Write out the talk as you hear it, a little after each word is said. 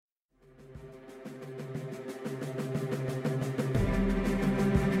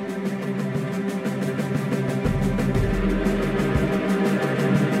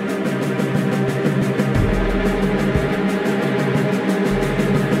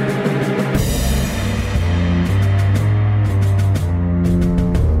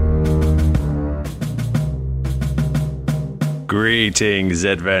Greetings,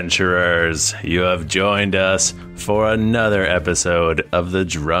 adventurers. You have joined us for another episode of the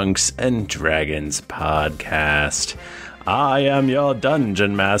Drunks and Dragons podcast. I am your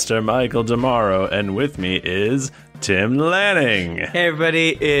dungeon master, Michael Demaro, and with me is Tim Lanning. Hey, everybody,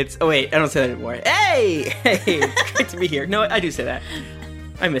 it's... Oh, wait, I don't say that anymore. Hey! It's great to be here. No, I do say that.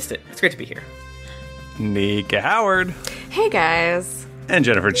 I missed it. It's great to be here. Nika Howard. Hey, guys. And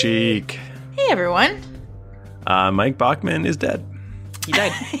Jennifer Cheek. Hey, everyone. Mike Bachman is dead. He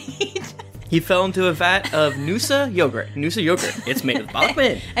died. He fell into a vat of Noosa yogurt. Noosa yogurt. It's made of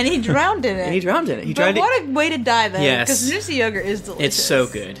Bachman. And he drowned in it. He But what a way to die, though. Yes. Because Noosa yogurt is delicious. It's so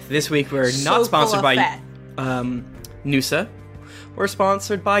good. This week, we're So not sponsored full by of fat. Noosa. We're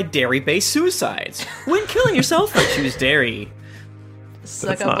sponsored by dairy-based suicides. When killing yourself, choose dairy. Suck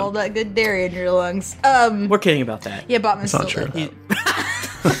That's up not- all that good dairy in your lungs. We're kidding about that. Yeah, Bachman's That's still not true. dead, though.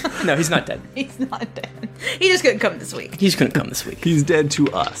 No, he's not dead. He's not dead. He just couldn't come this week. He's gonna come this week. He's dead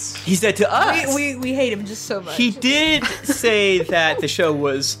to us. He's dead to us. We hate him just so much. He did say that the show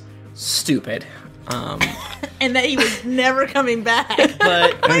was stupid. And that he was never coming back.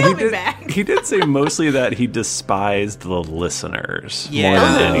 But He'll be back. He did say mostly that he despised the listeners Yeah.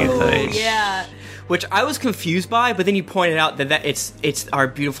 more than Oh, anything. yeah. which I was confused by, but then you pointed out that it's our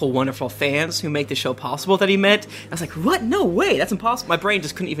beautiful, wonderful fans who make the show possible that he meant. I was like, what? No way, that's impossible. My brain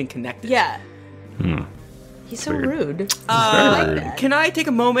just couldn't even connect it. Yeah. He's so rude. Very rude. Can I take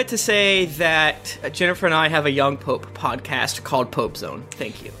a moment to say that Jennifer and I have a Young Pope podcast called Pope Zone?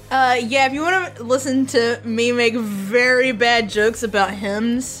 Thank you. Yeah, if you want to listen to me make very bad jokes about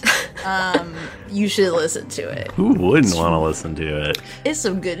hymns, you should listen to it. Who wouldn't want to listen to it? It's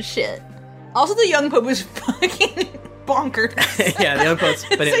some good shit. Also, the Young Pope was fucking bonkers. Yeah, the Young Pope's So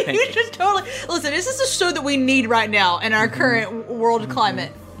banana you pancakes. should totally listen. This is a show that we need right now in our current world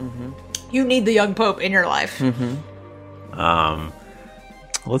climate. You need the Young Pope in your life.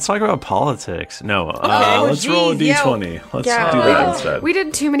 Let's talk about politics. No, Oh, let's roll a geez, yeah. d20. Let's do that instead. We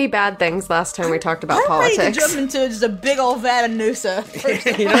did too many bad things last time we talked about I'm ready to politics. jump into just a big old vat of Noosa.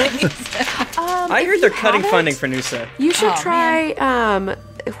 You know? I heard they're cutting funding for Noosa. You should Oh, try,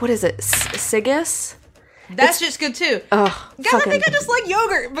 what is it, Sigus? That's just good too. Oh, Guys, I think I just like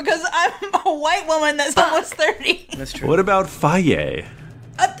yogurt because I'm a white woman that's almost 30. That's true. What about Faye?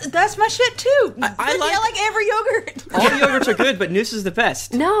 That's my shit too. I like- every yogurt. All the yogurts are good, but Noosa's the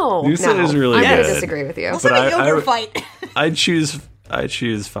best. No, Noosa no. is really I'm gonna good. disagree with you. Let's But have a I yogurt would- fight. I'd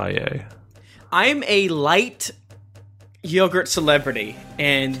choose Faye. I'm a light yogurt celebrity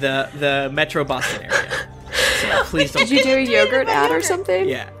in the Metro Boston area. So please don't. Did you do a yogurt my ad or yogurt. something?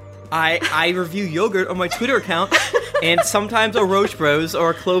 Yeah. I review yogurt on my Twitter account, and sometimes a Roach Bros or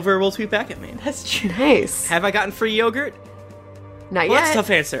a Clover will tweet back at me. That's true. Nice. Have I gotten free yogurt? Not Well, that's a yet. tough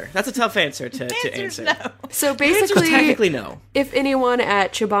answer. That's a tough answer to Answer's answer. no. So The answer's basically, technically no. if anyone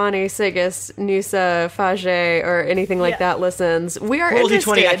at Chobani, Sigus, Noosa, Fage, or anything like Yeah. that listens, we are Roll interested.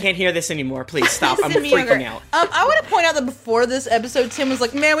 D20, I can't hear this anymore. Please stop. I'm Send me freaking yogurt. out. I want to point out that before this episode, Tim was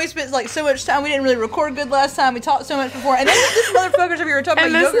like, "Man, we spent like so much time. We didn't really record good last time. We talked so much before." And then this motherfuckers over here were talking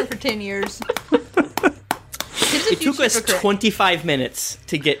And about this- yogurt for 10 years. It took us 25 minutes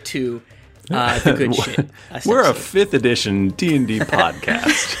to get to the good shit. last We're a episode. 5th edition D&D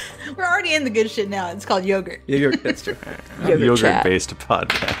podcast. We're already in the good shit now. It's called yogurt. Yogurt, that's true. Yogurt chat. Yogurt-based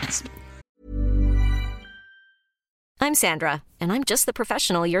podcast. I'm Sandra, and I'm just the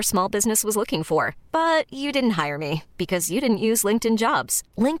professional your small business was looking for. But you didn't hire me because you didn't use LinkedIn Jobs.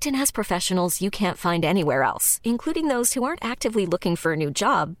 LinkedIn has professionals you can't find anywhere else, including those who aren't actively looking for a new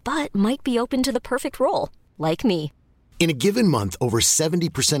job, but might be open to the perfect role, like me. In a given month, over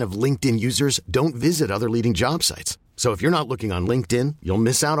 70% of LinkedIn users don't visit other leading job sites. So if you're not looking on LinkedIn, you'll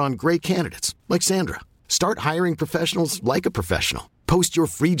miss out on great candidates like Sandra. Start hiring professionals like a professional. Post your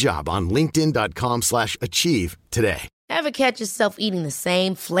free job on linkedin.com/achieve today. Ever catch yourself eating the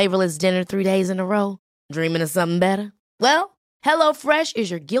same flavorless dinner 3 days in a row? Dreaming of something better? Well, HelloFresh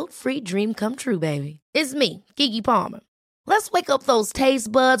is your guilt-free dream come true, baby. It's me, Keke Palmer. Let's wake up those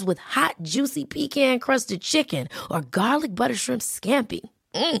taste buds with hot, juicy pecan-crusted chicken or garlic butter shrimp scampi.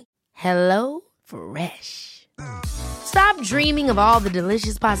 Hello Fresh. Stop dreaming of all the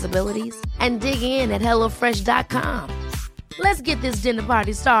delicious possibilities and dig in at HelloFresh.com. Let's get this dinner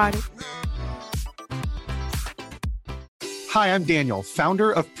party started. Hi, I'm Daniel,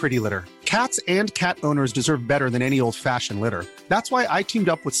 founder of Pretty Litter. Cats and cat owners deserve better than any old-fashioned litter. That's why I teamed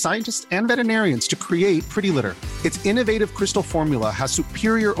up with scientists and veterinarians to create Pretty Litter. Its innovative crystal formula has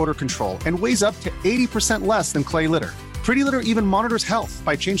superior odor control and weighs up to 80% less than clay litter. Pretty Litter even monitors health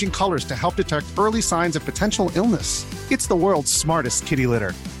by changing colors to help detect early signs of potential illness. It's the world's smartest kitty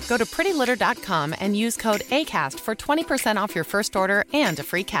litter. Go to prettylitter.com and use code ACAST for 20% off your first order and a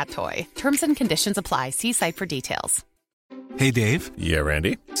free cat toy. Terms and conditions apply. See site for details. Hey, Dave. Yeah,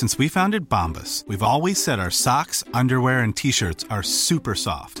 Randy. Since we founded Bombas, we've always said our socks, underwear, and T-shirts are super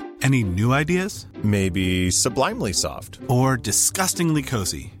soft. Any new ideas? Maybe sublimely soft. Or disgustingly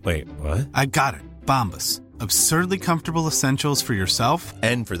cozy. Wait, what? I got it. Bombas. Absurdly comfortable essentials for yourself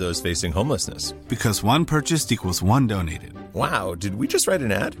and for those facing homelessness. Because one purchased equals one donated. Wow, did we just write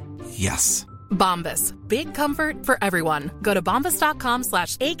an ad? Yes. Bombas. Big comfort for everyone. Go to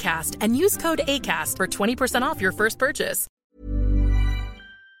bombas.com/ACAST and use code ACAST for 20% off your first purchase.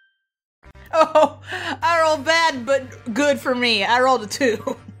 Oh, I rolled bad, but good for me. I rolled a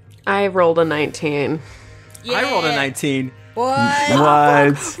 2. I rolled a 19. Yeah. I rolled a 19.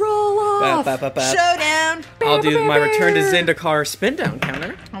 What? Roll off. Showdown. I'll do my return to Zendikar spin down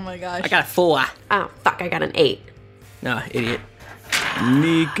counter. Oh my gosh. I got a 4. Oh, fuck, I got an 8. No, idiot.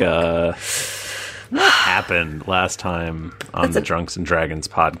 Nika, what happened last time on the Drunks and Dragons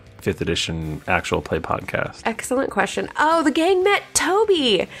 5th edition actual play podcast? Excellent question. Oh, the gang met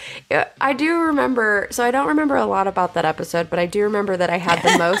Toby. I do remember, so I don't remember a lot about that episode, but I do remember that I had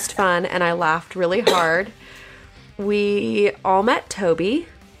the most fun and I laughed really hard. We all met Toby.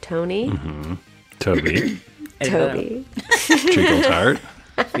 Tony. Mm-hmm. Toby. Toby. Treacle Tart.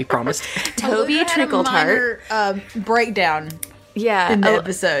 We promised. Toby Treacle Tart. Breakdown. Yeah, in the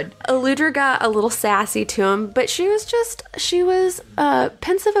episode. Eludra got a little sassy to him, but she was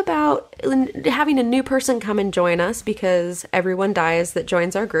pensive about having a new person come and join us because everyone dies that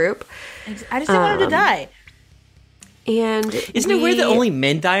joins our group. I just didn't want him to die. And isn't it weird that only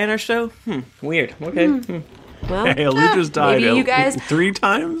men die on our show? Weird. Okay. Well, hey, Eludra's died you guys 3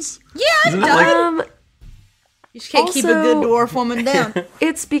 times? Yeah, I died. You just can't keep a good dwarf woman down.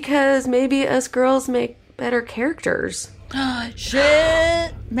 It's because maybe us girls make better characters.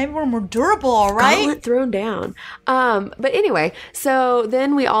 Shit. Maybe we're more durable, all right? Gauntlet thrown down. But anyway, so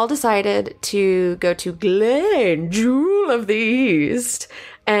then we all decided to go to Glen, Jewel of the East.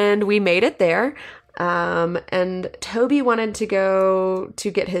 And we made it there. And Toby wanted to go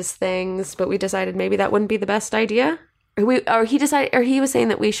to get his things, but we decided maybe that wouldn't be the best idea. He was saying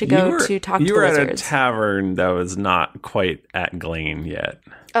that we should go to talk to the wizards. You were at a tavern that was not quite at Glane yet.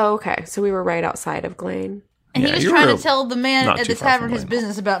 Oh, okay. So we were right outside of Glane. And he was trying to tell the man at the tavern his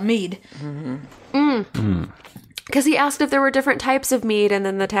business about mead. Because he asked if there were different types of mead, and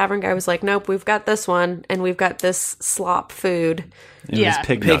then the tavern guy was like, nope, we've got this one, and we've got this slop food. It was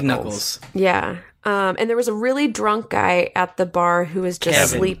pig knuckles. Yeah. And there was a really drunk guy at the bar who was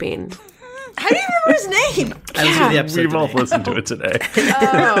just sleeping. How do you remember his name? We both listened to it today.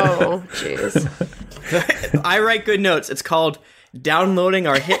 Oh, jeez. I write good notes. It's called Downloading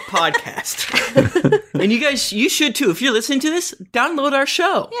Our Hit Podcast. And you should too. If you're listening to this, download our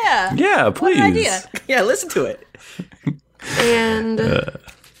show. Yeah. Yeah, please. What an idea. Yeah, listen to it. And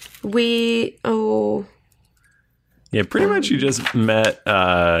Yeah, pretty much you just met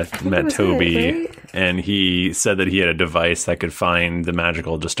Toby, right? and he said that he had a device that could find the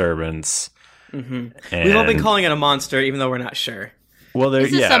magical disturbance. Mm-hmm. We've all been calling it a monster, even though we're not sure. Well,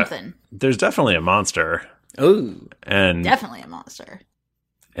 this is something. There's definitely a monster. Ooh, and definitely a monster.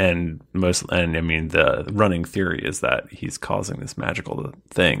 And I mean, the running theory is that he's causing this magical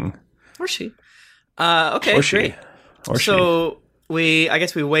thing. Or she. Okay, or she. Great. Or so I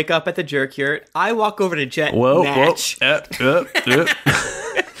guess we wake up at the jerk yurt. I walk over to Jet. Whoa, Natch. Back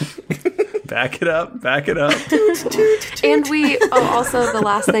it up. And we also, the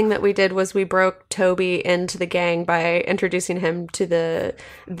last thing that we did was we broke Toby into the gang by introducing him to the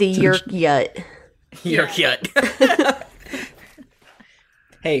Yerk Yut. Yerk Yut.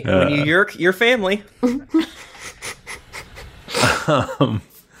 Hey, when you yerk your family.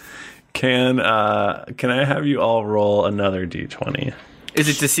 Can I have you all roll another d20? Is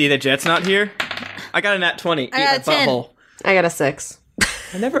it to see that Jet's not here? I got a nat 20. I got a 10. Butthole. I got a 6.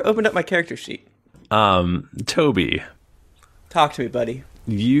 I never opened up my character sheet. Toby. Talk to me, buddy.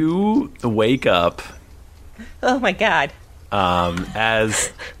 You wake up. Oh my god.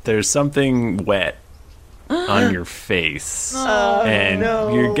 As there's something wet on your face. And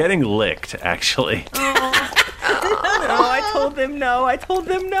you're getting licked, actually. No, I told them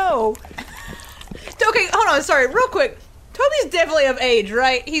no. Okay, hold on, sorry, real quick. Toby's definitely of age,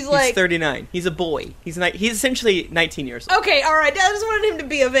 right? He's 39. He's a boy. He's essentially 19 years old. Okay, all right. I just wanted him to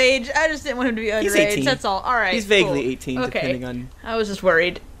be of age. I just didn't want him to be underage. He's 18. That's all. All right. He's vaguely cool. 18, okay. depending on. I was just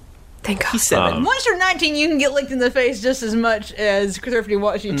worried. Thank God. He's 7. Once you're 19, you can get licked in the face just as much as Thrifty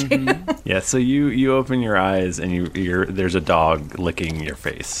wants you to. Yeah, so you open your eyes and there's a dog licking your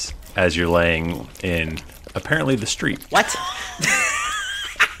face as you're laying in apparently the street. What?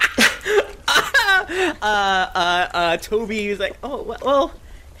 Toby is like, oh, well,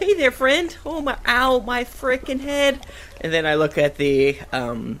 hey there, friend. Oh, my frickin' head. And then I look at the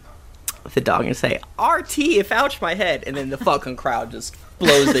dog and say, RT, ouch my head. And then the fucking crowd just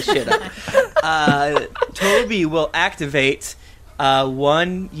blows the shit up. Toby will activate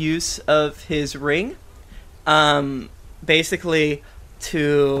one use of his ring, basically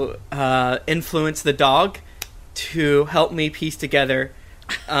to influence the dog to help me piece together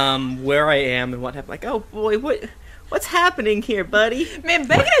where I am and what happened. Like, oh boy, what's happening here, buddy? Man,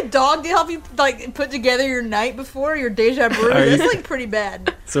 begging a dog to help you like put together your night before your deja vu, that's like pretty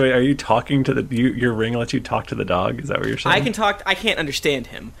bad. So are you talking to your ring lets you talk to the dog? Is that what you're saying? I can talk. I can't understand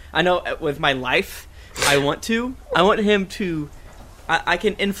him. I know with my life, I want him to. I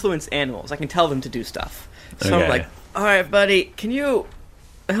can influence animals. I can tell them to do stuff. So Okay. I'm like, all right, buddy, can you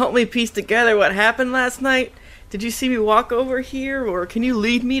help me piece together what happened last night? Did you see me walk over here, or can you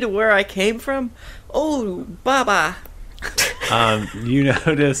lead me to where I came from? Oh, Baba. You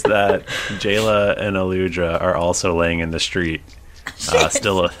notice that Jayla and Aludra are also laying in the street,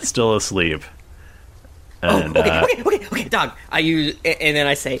 still asleep. And, Okay, dog. I use, and then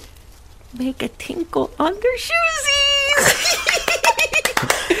I say, make a tinkle on their shoesies.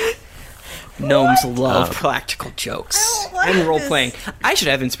 Gnomes love practical jokes and role playing. I should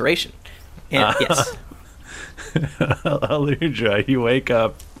have inspiration. And, yes. Aludra, you wake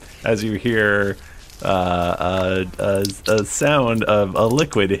up as you hear a sound of a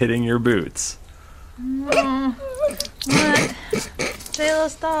liquid hitting your boots. What? Jayla,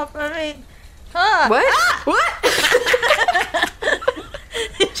 stop. I mean... What? What?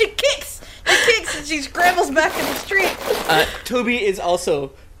 She kicks and she scrambles back in the street. Toby is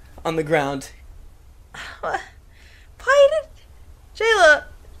also on the ground. Why did Jayla?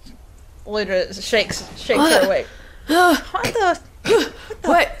 Ludra shakes her awake.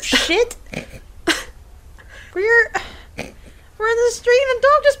 What shit? We're in the street and a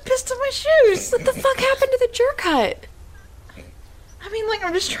dog just pissed on my shoes. What the fuck happened to the jerk hut? I mean, like,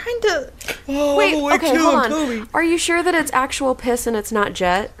 I'm just trying to... Wait, okay, hold on. Toby. Are you sure that it's actual piss and it's not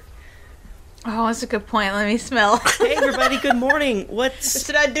Jet? Oh, that's a good point. Let me smell. Hey, everybody, good morning.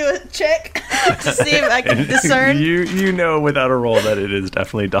 Should I do a check to see if I can discern? You know without a roll that it is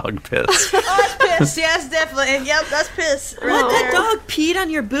definitely dog piss. Oh, it's piss. Yes, definitely. Yep, that's piss. What, that dog peed on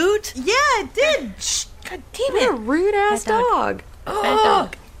your boot? Yeah, it did. God damn it. What a rude-ass dog. Bad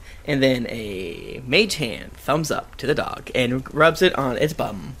dog. And then a mage hand thumbs up to the dog and rubs it on its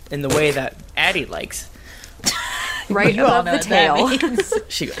bum in the way that Addie likes. Right above the tail.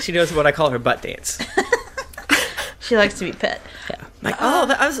 She knows what I call her butt dance. She likes to be pet. Yeah. Like,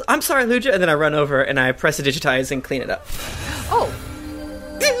 I'm sorry, Luja. And then I run over and I press the digitize and clean it up. Oh,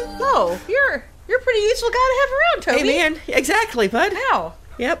 you're a pretty useful guy to have around, Toby. Hey, man. Exactly, bud. How?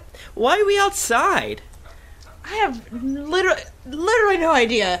 Yep. Why are we outside? I have literally no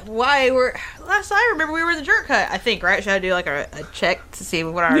idea why we're... Last I remember, we were in the jerk hut, I think, right? Should I do, like, a check to see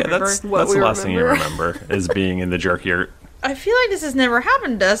what I remember? That's the last thing you remember, is being in the jerk yurt. I feel like this has never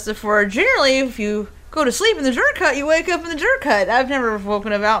happened to us before. Generally, if you go to sleep in the jerk hut, you wake up in the jerk hut. I've never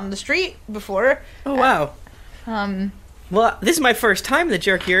woken up out in the street before. Oh, wow. Well, this is my first time in the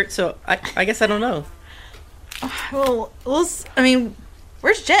jerk yurt, so I guess I don't know. Well, I mean,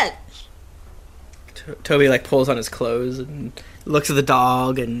 where's Jet? Toby like pulls on his clothes and looks at the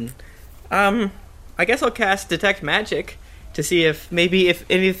dog and I guess I'll cast Detect Magic to see if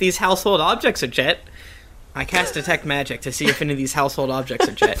any of these household objects are Jet. I cast Detect Magic to see if any of these household objects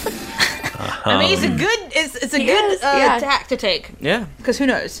are Jet. I mean, it's a good attack to take. Yeah, because who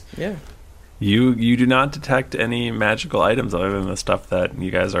knows? Yeah. You do not detect any magical items other than the stuff that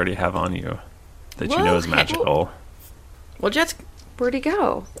you guys already have on you that you know is magical. Well, Jet's... Where'd he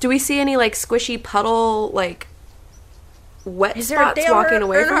go? Do we see any, like, squishy puddle, like, wet spots walking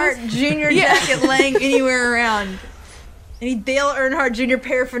away from us? Earnhardt Jr. jacket laying anywhere around? Any Dale Earnhardt Jr.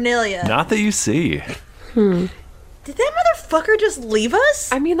 paraphernalia? Not that you see. Did that motherfucker just leave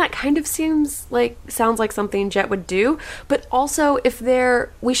us? I mean, that kind of sounds like something Jet would do. But also,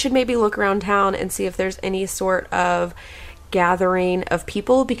 we should maybe look around town and see if there's any sort of gathering of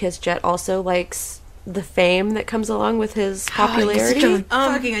people, because Jet also likes the fame that comes along with his popularity. He's such a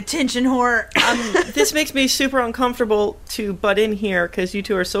fucking attention whore. This makes me super uncomfortable to butt in here because you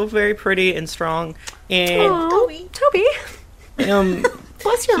two are so very pretty and strong. And Toby.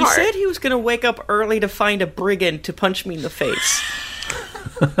 Bless your heart. He said he was going to wake up early to find a brigand to punch me in the face.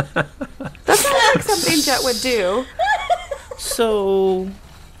 That sounds like something Jet would do. So,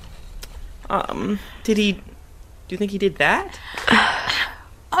 do you think he did that?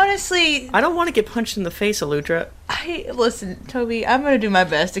 Honestly, I don't want to get punched in the face, Aludra. Listen, Toby, I'm gonna do my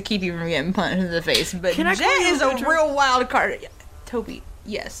best to keep you from getting punched in the face, but Can I Jet call you is a Aludra? real wild card. Toby,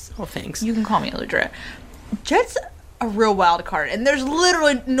 yes. Oh, thanks. You can call me Aludra. Jet's a real wild card, and there's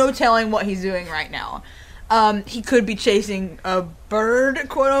literally no telling what he's doing right now. He could be chasing a bird,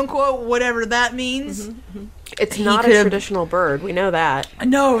 quote unquote, whatever that means. It's not a traditional bird. We know that.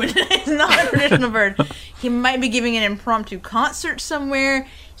 No, it's not a traditional bird. He might be giving an impromptu concert somewhere.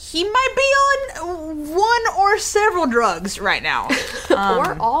 He might be on one or several drugs right now.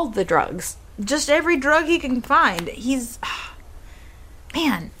 Or all the drugs. Just every drug he can find. He's...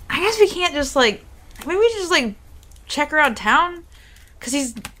 Man, I guess we can't just, like... Maybe we should just, like, check around town? Because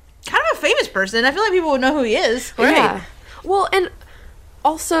he's kind of a famous person. I feel like people would know who he is. Right. Yeah. Well, and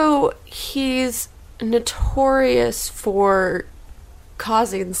also, he's notorious for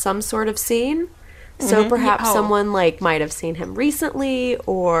causing some sort of scene. So perhaps someone like might have seen him recently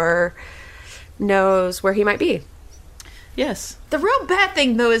or knows where he might be. Yes. The real bad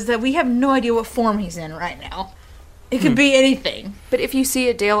thing, though, is that we have no idea what form he's in right now. It could be anything. But if you see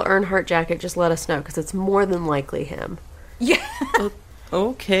a Dale Earnhardt jacket, just let us know, because it's more than likely him. Yeah.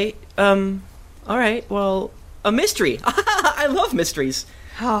 Okay. All right. Well, a mystery. I love mysteries.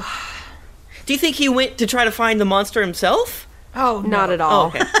 Do you think he went to try to find the monster himself? Oh, not at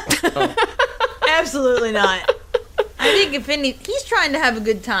all. Oh, okay. Absolutely not. I think if any, he's trying to have a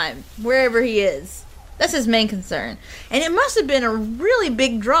good time wherever he is. That's his main concern. And it must have been a really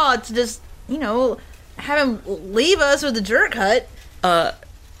big draw to just, have him leave us with the jerk hut.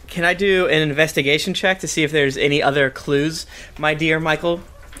 Can I do an investigation check to see if there's any other clues, my dear Michael?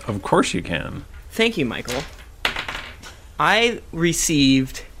 Of course you can. Thank you, Michael. I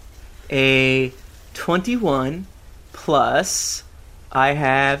received a 21 plus... I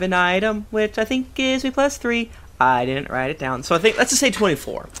have an item, which I think gives me +3. I didn't write it down. So I think, let's just say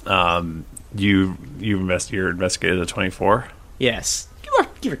 24. Your investigated a 24? Yes.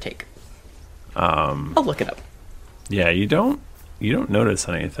 Give or take. I'll look it up. Yeah, you don't notice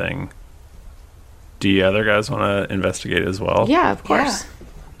anything. Do you other guys want to investigate as well? Yeah, of course.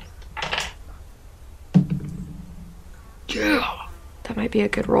 Yeah. That might be a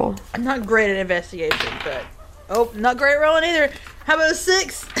good roll. I'm not great at investigation, but... Oh, not great at rolling either. How about a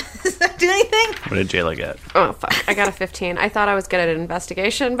 6? Does that do anything? What did Jayla get? Oh, fuck. I got a 15. I thought I was good at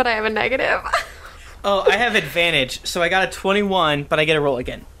investigation, but I have a negative. Oh, I have advantage. So I got a 21, but I get a roll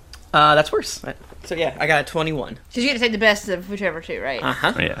again. That's worse. So yeah, I got a 21. So you get to take the best of whichever two, right?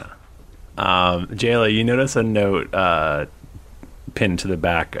 Uh-huh. Yeah. Jayla, you notice a note pinned to the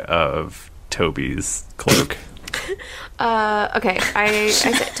back of Toby's cloak. Okay. I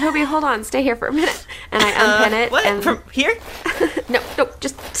said, Toby, hold on. Stay here for a minute. And I unpin it. What? And... From here? No,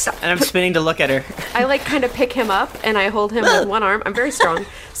 just stop. And I'm spinning to look at her. I kind of pick him up and I hold him with one arm. I'm very strong.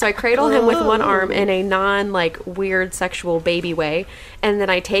 So I cradle him with one arm in a weird sexual baby way. And then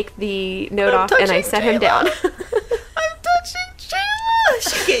I take the note off and I set him down. I'm touching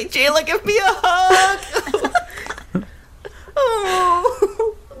Jayla. Jayla, give me a hug.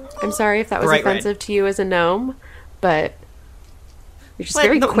 Oh. I'm sorry if that was offensive to you as a gnome, but you're just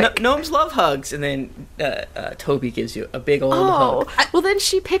very quick. Gnomes love hugs, and then Toby gives you a big old hug. Well, then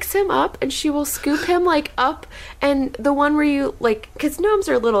she picks him up and she will scoop him up, and the one where you because gnomes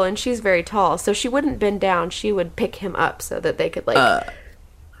are little and she's very tall, so she wouldn't bend down. She would pick him up so that they could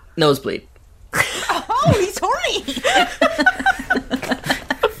nosebleed. Oh, he's horny.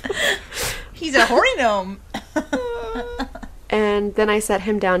 He's a horny gnome. And then I set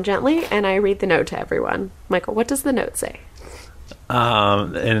him down gently, and I read the note to everyone. Michael, what does the note say?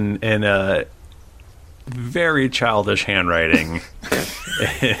 In a very childish handwriting,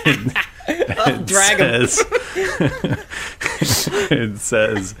 it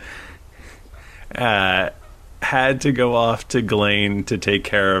says, had to go off to Glane to take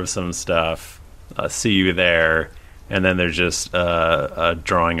care of some stuff. See you there. And then there's just a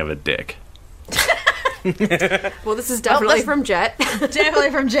drawing of a dick. Well, this is definitely from Jet. Definitely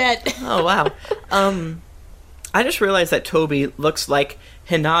from Jet. Oh, wow. I just realized that Toby looks like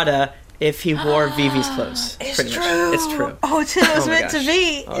Hinata if he wore Vivi's clothes. It's pretty true. Much. It's true. Oh, it was meant to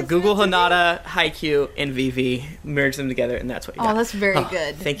be. Google Hinata, Haikyuu, and Vivi, merge them together, and that's what you got. Oh, that's very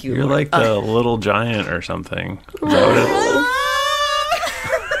good. Thank you, You're Lord. like the little giant or something. Is that what it is?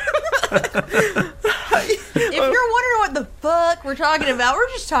 If you're wondering what the fuck we're talking about, we're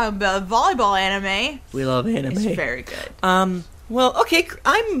just talking about volleyball anime. We love anime. It's very good. Well, okay,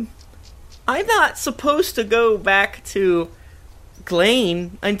 I'm not supposed to go back to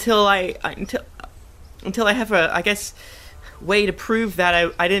Glane until I have a, I guess, way to prove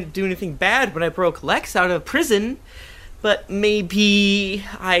that I didn't do anything bad when I broke Lex out of prison. But maybe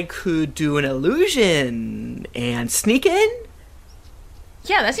I could do an illusion and sneak in?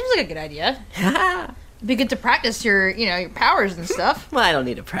 Yeah, that seems like a good idea. It'd be good to practice your powers and stuff. Well, I don't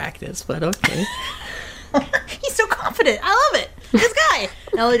need to practice, but okay. He's so confident. I love it. This guy.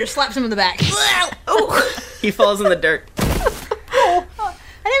 Ellie just slaps him in the back. Oh, he falls in the dirt. I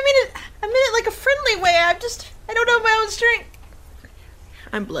didn't mean it. I meant it like a friendly way. I don't know my own strength.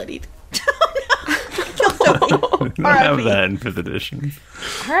 I'm bloodied. Don't have that in 5th edition.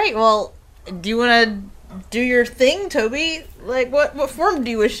 All right. Well, do you want to do your thing, Toby? Like, what form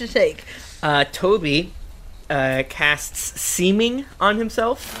do you wish to take? Toby casts seeming on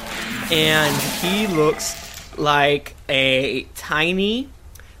himself, and he looks like a tiny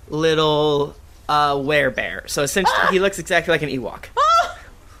little werebear. So essentially, he looks exactly like an Ewok.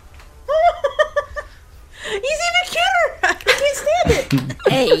 He's even cuter. I can't stand it.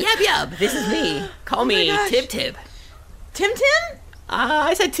 Hey, yub, this is me. Call me Tib Tib. Tim Tim?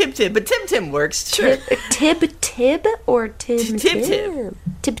 I said Tib Tib, but Tim Tim works. Sure. Tib or Tim Tib Tib?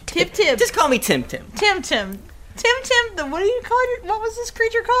 Tib. Tib Tib. Just call me Tim Tim. Tim Tim. Tim Tim. What do you call it? What was this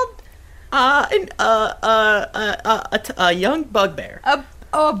creature called? A young bugbear.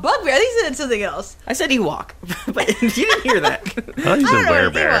 A bugbear. I think you said something else. I said Ewok, but you didn't hear that. I thought you said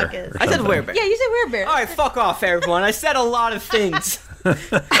werebear. I said werebear. Yeah, you said werebear. All right, fuck off, everyone. I said a lot of things.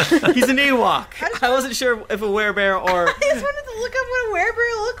 He's an Ewok. I wasn't sure if a werebear or... I just wanted to look up what a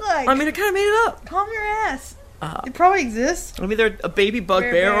werebear looked like. I mean, I kind of made it up. Calm your ass. It probably exists. I mean, they're a baby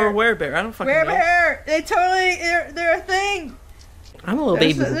bugbear or a werebear. I don't fucking know. Werebear. They're a thing. I'm a little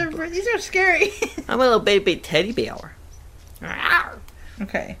baby. These are scary. I'm a little baby teddy bear.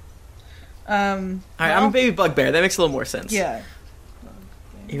 Okay. All right, I'm a baby bugbear. That makes a little more sense. Yeah.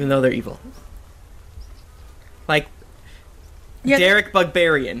 Even though they're evil. Like, Derek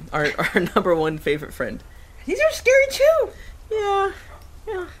Bugbarian, our number one favorite friend. These are scary too. Yeah.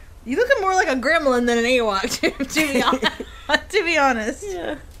 You look more like a gremlin than an Ewok, to be honest.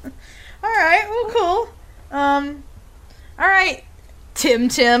 Yeah. All right. Well, cool. All right. Tim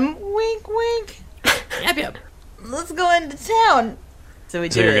Tim. Wink wink. Yep. Let's go into town. So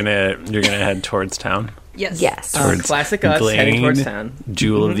you're gonna head towards town. Yes. Towards classic us Glane, heading towards town.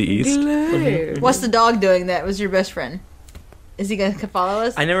 Jewel of the East. What's the dog doing that was your best friend? Is he gonna follow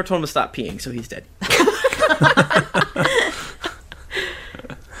us? I never told him to stop peeing, so he's dead.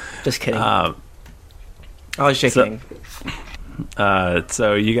 Just kidding. I was joking.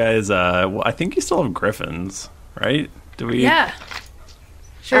 So you guys, I think you still have griffins, right? Do we? Yeah.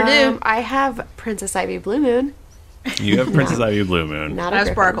 Sure do. I have Princess Ivy Blue Moon. You have Princess Ivy Blue Moon. Not I a have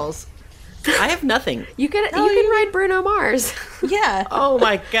griffin. Sparkles. I have nothing. You can ride Bruno Mars. Yeah. Oh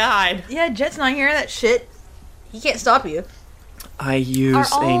my god. Yeah, Jet's not hearing that shit. He can't stop you. I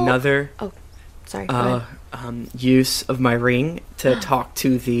use another Sorry. Go ahead. use of my ring to talk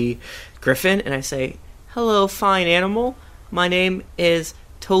to the griffin, and I say, "Hello, fine animal. My name is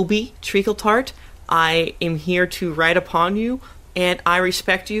Toby Treacletart. I am here to ride upon you, and I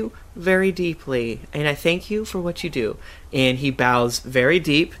respect you very deeply, and I thank you for what you do." And he bows very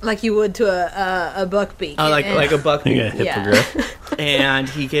deep, Like you would to a buckbeak. like a buckbeak. Yeah, hippogriff. And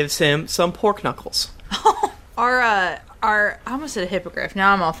he gives him some pork knuckles. I almost said a hippogriff.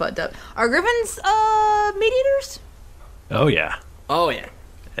 Now I'm all fucked up. Are griffins meat eaters? Oh yeah. Oh yeah.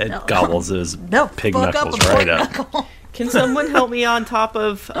 It gobbles his pig fuck knuckles up a right pork up. knuckle. Can someone help me on top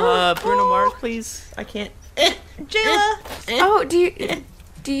of Bruno Mars, please? I can't. Jayla. Oh,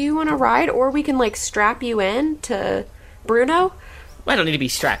 do you want to ride, or we can strap you in to Bruno? I don't need to be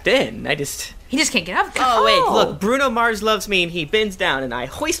strapped in. He just can't get up. Oh, wait, look. Bruno Mars loves me, and he bends down, and I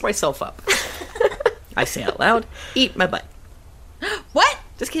hoist myself up. I say out loud, "Eat my butt." What?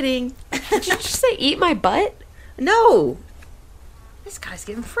 Just kidding. Did you just say eat my butt? No. This guy's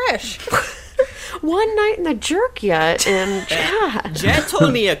getting fresh. One night in the jerk yet, and Jet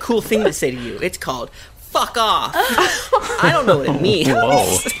told me a cool thing to say to you. It's called "fuck off." I don't know what it means.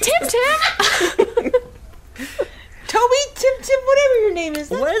 Whoa. Tim Tim. Toby, Tim, whatever your name is.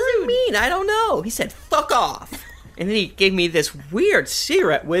 What does it mean? I don't know. He said "fuck off," and then he gave me this weird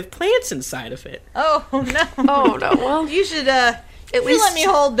cigarette with plants inside of it. Oh no. Oh no. Well, You should at least let me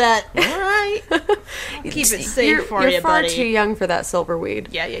hold that. All right. Keep it safe for you, you're far buddy. too young for that silver weed.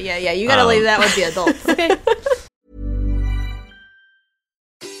 Yeah. You gotta leave that with the adults. Okay.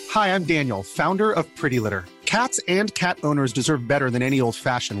 Hi, I'm Daniel, founder of Pretty Litter. Cats and cat owners deserve better than any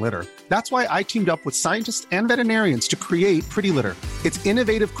old-fashioned litter. That's why I teamed up with scientists and veterinarians to create Pretty Litter. Its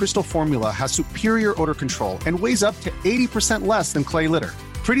innovative crystal formula has superior odor control and weighs up to 80% less than clay litter.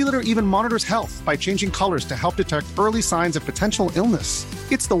 Pretty Litter even monitors health by changing colors to help detect early signs of potential illness.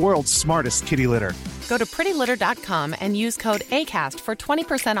 It's the world's smartest kitty litter. Go to prettylitter.com and use code ACAST for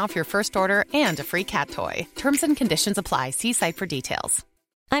 20% off your first order and a free cat toy. Terms and conditions apply. See site for details.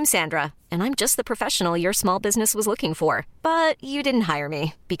 I'm Sandra, and I'm just the professional your small business was looking for. But you didn't hire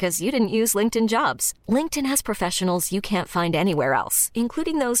me because you didn't use LinkedIn Jobs. LinkedIn has professionals you can't find anywhere else,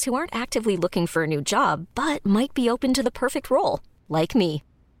 including those who aren't actively looking for a new job, but might be open to the perfect role, like me.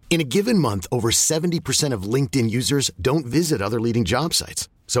 In a given month, over 70% of LinkedIn users don't visit other leading job sites.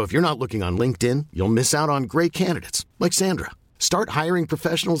 So if you're not looking on LinkedIn, you'll miss out on great candidates like Sandra. Start hiring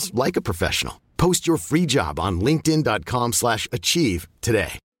professionals like a professional. Post your free job on linkedin.com/achieve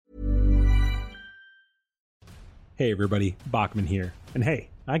today. Hey everybody, Bachman here. And hey,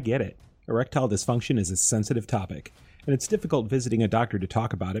 I get it. Erectile dysfunction is a sensitive topic, and it's difficult visiting a doctor to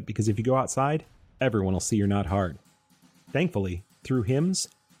talk about it because if you go outside, everyone will see you're not hard. Thankfully, through HIMS,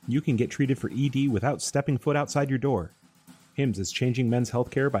 you can get treated for ED without stepping foot outside your door. HIMS is changing men's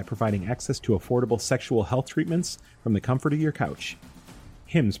healthcare by providing access to affordable sexual health treatments from the comfort of your couch.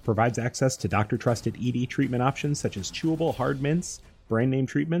 HIMS provides access to doctor-trusted ED treatment options such as chewable hard mints, brand-name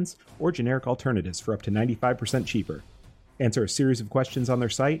treatments, or generic alternatives for up to 95% cheaper. Answer a series of questions on their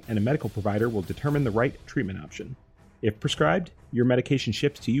site, and a medical provider will determine the right treatment option. If prescribed, your medication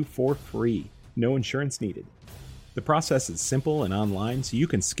ships to you for free, no insurance needed. The process is simple and online, so you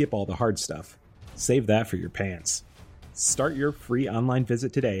can skip all the hard stuff. Save that for your pants. Start your free online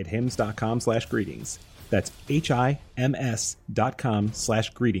visit today at hims.com/greetings. That's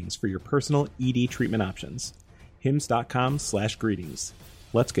HIMS.com/greetings for your personal ED treatment options. hims.com/greetings.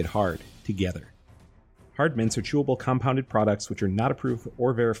 Let's get hard together. Hard mints are chewable compounded products which are not approved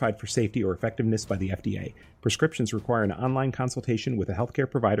or verified for safety or effectiveness by the FDA. Prescriptions require an online consultation with a healthcare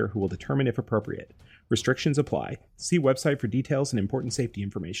provider who will determine if appropriate. Restrictions apply. See website for details and important safety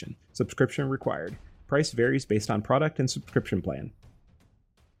information. Subscription required. Price varies based on product and subscription plan.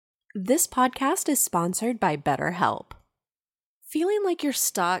 This podcast is sponsored by BetterHelp. Feeling like you're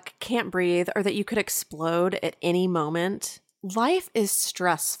stuck, can't breathe, or that you could explode at any moment? Life is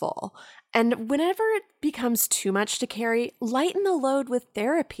stressful. And whenever it becomes too much to carry, lighten the load with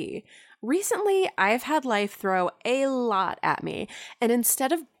therapy. Recently, I've had life throw a lot at me, and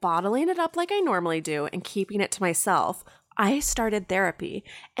instead of bottling it up like I normally do and keeping it to myself, I started therapy,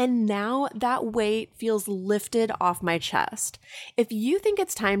 and now that weight feels lifted off my chest. If you think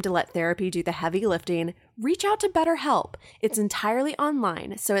it's time to let therapy do the heavy lifting, reach out to BetterHelp. It's entirely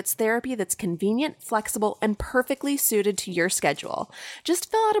online, so it's therapy that's convenient, flexible, and perfectly suited to your schedule.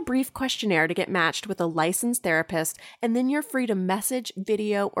 Just fill out a brief questionnaire to get matched with a licensed therapist, and then you're free to message,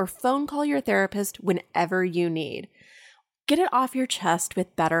 video, or phone call your therapist whenever you need. Get it off your chest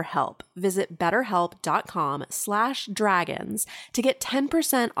with BetterHelp. Visit betterhelp.com/dragons to get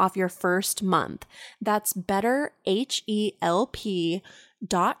 10% off your first month. That's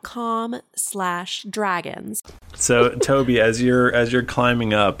betterhelp.com/dragons. So, Toby, as you're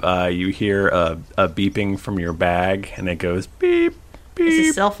climbing up, you hear a beeping from your bag, and it goes beep, beep. It's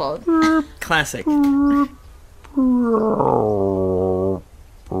a cell phone. Classic.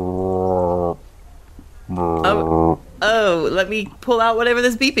 Oh, let me pull out whatever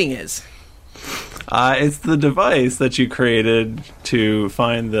this beeping is. It's the device that you created to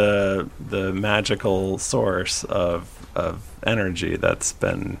find the magical source of energy that's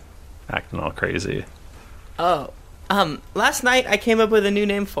been acting all crazy. Oh, last night I came up with a new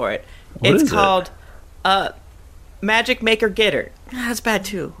name for it. What it's is called Magic Maker Getter. That's bad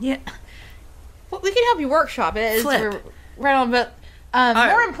too. Yeah. Well, we can help you workshop it. Flip. Right on, but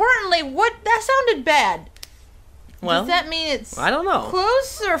more importantly, that sounded bad. Well, does that mean it's I don't know.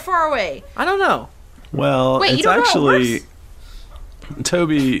 Close or far away? I don't know. Well, Wait, it's you don't actually... know it works?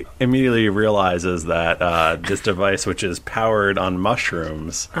 Toby immediately realizes that this device, which is powered on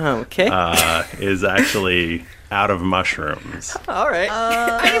mushrooms, is actually out of mushrooms. All right.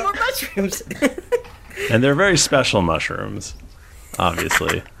 I need more mushrooms. And they're very special mushrooms,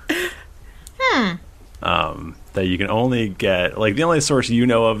 obviously. That you can only get... Like, the only source you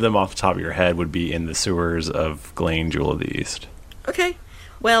know of them off the top of your head would be in the sewers of Glane Jewel of the East. Okay.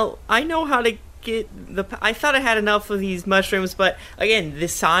 Well, I know how to get I thought I had enough of these mushrooms, but again, the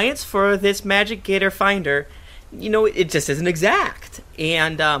science for this Magic Gator Finder, it just isn't exact.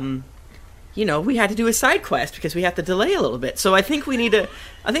 And, we had to do a side quest because we have to delay a little bit. So I think we need to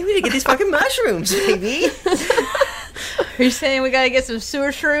get these fucking mushrooms, baby. Are you saying we gotta get some sewer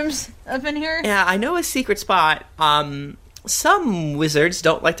shrooms up in here? Yeah, I know a secret spot. Some wizards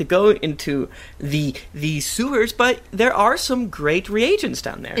don't like to go into the sewers, but there are some great reagents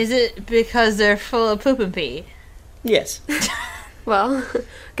down there. Is it because they're full of poop and pee? Yes. Well,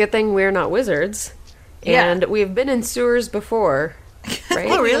 good thing we're not wizards. And we've been in sewers before, right?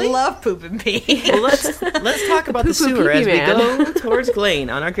 Oh, really? I love poop and pee. Well, let's talk about the sewer as we go towards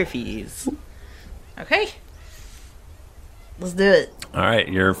Glane on our Griffies. Okay. Let's do it. All right,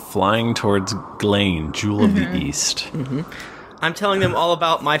 you're flying towards Glane, Jewel of the East. Mm-hmm. I'm telling them all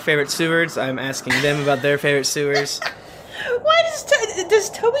about my favorite sewers. I'm asking them about their favorite sewers. Why does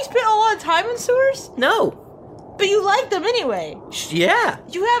Toby spend a lot of time in sewers? No. But you like them anyway. Yeah.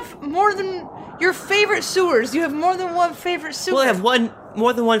 You have more than your favorite sewers. You have more than one favorite sewer. Well, I have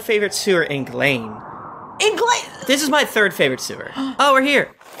more than one favorite sewer in Glane. In Glane? This is my third favorite sewer. Oh, we're here.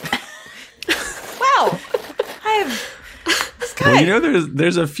 Wow. I have... This guy... Well, you know,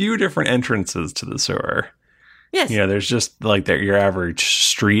 there's a few different entrances to the sewer. Yes. You know, there's just like your average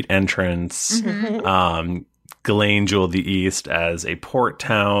street entrance. Mm-hmm. Glane, Jewel of the East as a port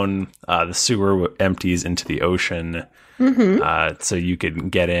town. The sewer empties into the ocean. Mm-hmm. So you could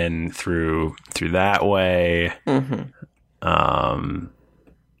get in through that way. Mm-hmm.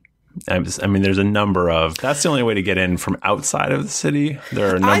 I mean, there's a number of... That's the only way to get in from outside of the city.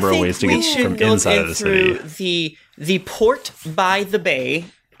 There are a number of ways to get from inside of the city. The port by the bay.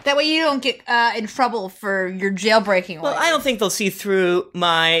 That way you don't get in trouble for your jailbreaking. Well, I don't think they'll see through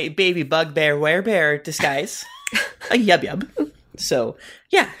my baby bugbear werebear disguise. A yub. So,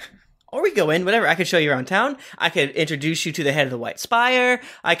 yeah. Or we go in, whatever. I could show you around town. I could introduce you to the head of the White Spire.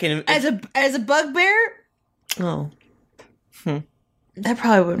 I can... As a bugbear? Oh. That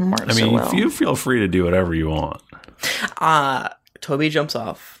probably wouldn't work so well. You feel free to do whatever you want. Toby jumps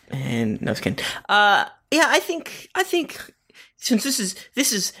off. And... No, skin. Yeah, I think... Since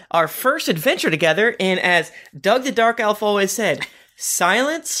this is our first adventure together, and as Doug the Dark Elf always said,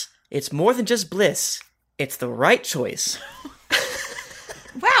 silence, it's more than just bliss. It's the right choice.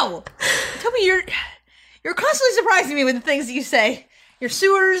 Wow. Toby, you're constantly surprising me with the things that you say. Your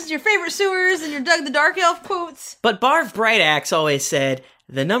sewers, your favorite sewers, and your Doug the Dark Elf quotes. But Barv Brightaxe always said,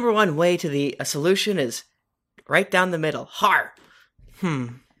 the number one way to a solution is right down the middle. Har!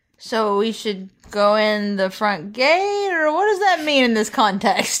 So we should go in the front gate, or what does that mean in this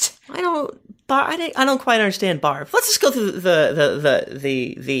context? I don't quite understand Barv. Let's just go through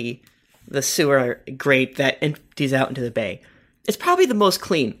the sewer grate that empties out into the bay. It's probably the most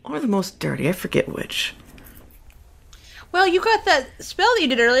clean or the most dirty. I forget which. Well, you got that spell that you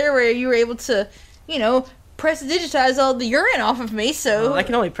did earlier where you were able to, press digitize all the urine off of me. So well, I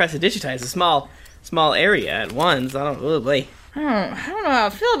can only press digitize a small area at once. I don't really. I don't know how I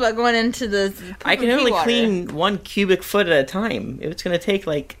feel about going into the I can only clean 1 cubic foot at a time. It's going to take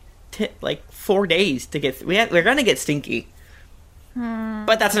like 4 days to get. We're going to get stinky.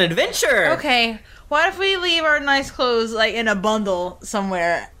 But that's an adventure. Okay. What if we leave our nice clothes in a bundle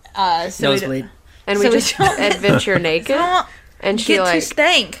somewhere? Nosebleed. And we just adventure naked. And she too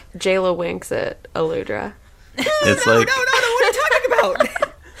stank. Jayla winks at Aludra. It's no, what are you talking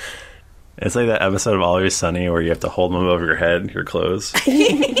about? It's like that episode of Always Sunny where you have to hold them over your head, your clothes.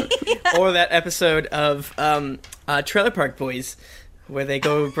 Or that episode of Trailer Park Boys where they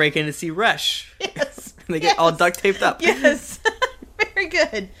go break in to see Rush. Yes. And they get all duct taped up. Yes. Very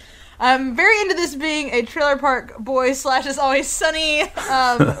good. I'm very into this being a Trailer Park Boys / Is Always Sunny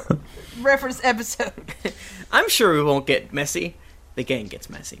reference episode. I'm sure we won't get messy. The gang gets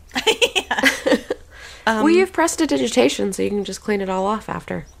messy. Well, you've prestidigitation, so you can just clean it all off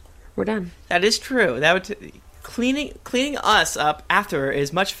after we're done. That is true. That would cleaning us up after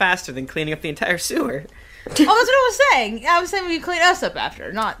is much faster than cleaning up the entire sewer. Oh, that's what I was saying. I was saying we clean us up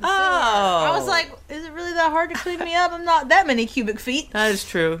after, not the sewer. I was like, is it really that hard to clean me up? I'm not that many cubic feet. That is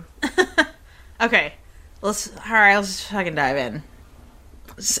true. Okay. Let's fucking dive in.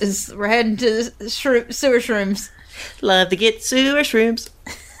 Since we're heading to the sewer shrooms. Love to get sewer shrooms.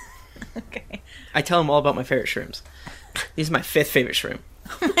 Okay. I tell them all about my favorite shrooms. These are my 5th favorite shroom.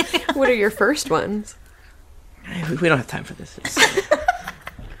 What are your first ones? We don't have time for this.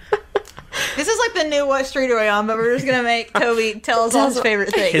 This is like the new What Street Are We On, but we're just going to make Toby tell us all his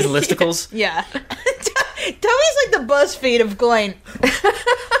favorite things. His listicles? Yeah. Toby's like the BuzzFeed of Glane.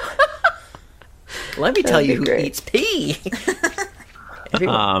 Let me tell you who eats pee.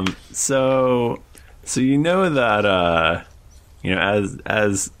 So you know that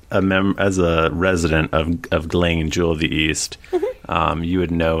as a resident of Glane, Jewel of the East, you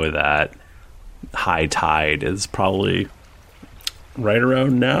would know that high tide is probably right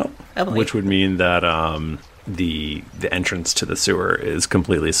around now, which would mean that the entrance to the sewer is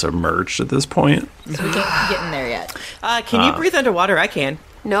completely submerged at this point. So we can't get in there yet. Can you breathe underwater? I can.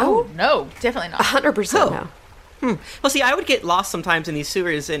 No? No, definitely not. 100% no. Well, see, I would get lost sometimes in these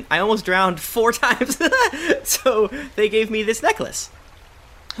sewers, and I almost drowned 4 times. So they gave me this necklace.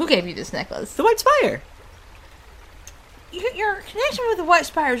 Who gave you this necklace? The White Spire. Your connection with the White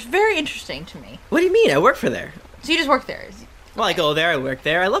Spire is very interesting to me. What do you mean? I work for there. So you just work there? Well, I go there, I work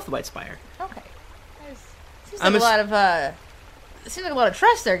there. I love the White Spire. Okay. Seems like it seems like a lot of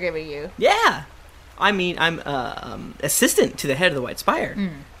trust they're giving you. Yeah. I mean, I'm assistant to the head of the White Spire.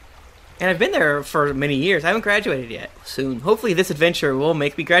 And I've been there for many years. I haven't graduated yet. Soon. Hopefully this adventure will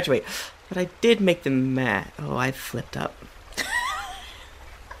make me graduate. But I did make them mad. Oh, I flipped up.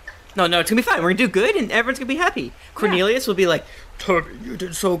 No, it's gonna be fine. We're gonna do good and everyone's gonna be happy. Cornelius will be like, Toby, you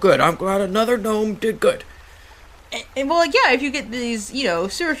did so good. I'm glad another gnome did good. And well, yeah, if you get these,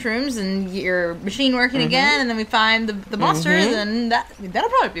 sewer shrooms and your machine working again, and then we find the monster, then that'll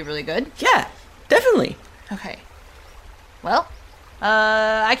probably be really good. Yeah, definitely. Okay. Well,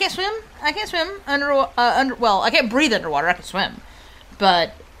 I can't swim. I can't swim well, I can't breathe underwater. I can swim,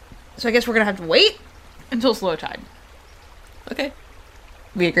 so I guess we're gonna have to wait until it's low tide. Okay.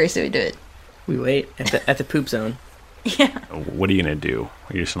 We agree, so we do it. We wait at the poop zone. Yeah. What are you gonna do?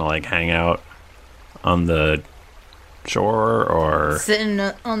 Are you just gonna hang out on the shore or sitting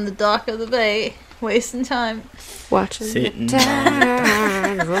on the dock of the bay, wasting time, watching sitting the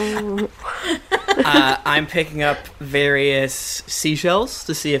tide roll? I'm picking up various seashells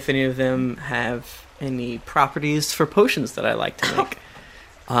to see if any of them have any properties for potions that I like to make.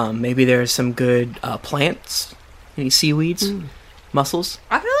 Maybe there's some good plants, any seaweeds, mussels.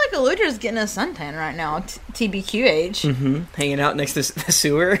 I feel like Eludra's getting a suntan right now, TBQH. Hanging out next to the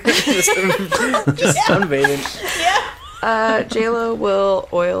sewer, just sunbathing. JLo will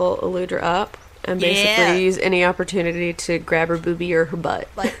oil Eludra up and basically use any opportunity to grab her boobie or her butt.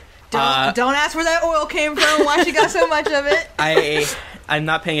 Like, don't ask where that oil came from, why she got so much of it. I'm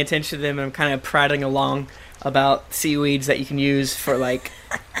not paying attention to them, and I'm kind of prattling along about seaweeds that you can use for,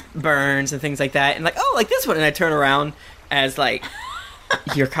 burns and things like that. And, like this one. And I turn around as,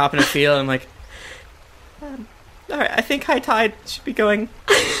 you're copping a feel, and I'm like, all right, I think high tide should be going.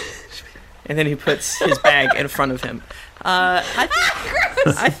 And then he puts his bag in front of him. I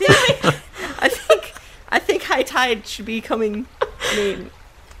think high tide should be coming.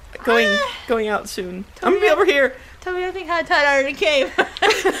 Going out soon. I'm gonna be over here. Tell me, I think high tide already came. No,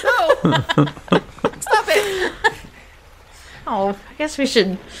 stop it. Oh, I guess we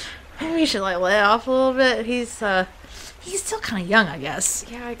should. Maybe we should lay off a little bit. He's still kind of young, I guess.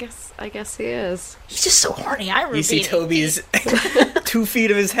 Yeah, I guess he is. He's just so horny. You see Toby's 2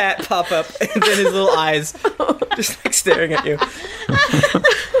 feet of his hat pop up, and then his little eyes just staring at you.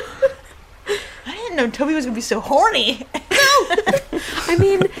 I didn't know Toby was gonna be so horny. I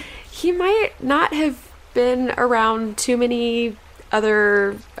mean, he might not have been around too many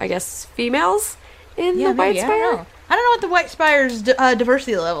other, I guess, females in the White Spire. I don't know what the White Spire's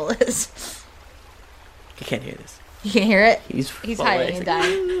diversity level is. You can't hear this. You can't hear it? He's hiding and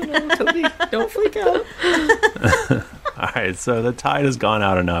dying. No, Toby, don't freak out. Alright, so the tide has gone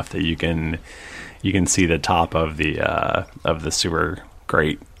out enough that you can see the top of the sewer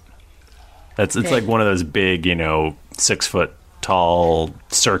grate. It's like one of those big, 6 foot tall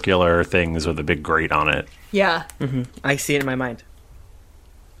circular things with a big grate on it. Yeah. I see it in my mind.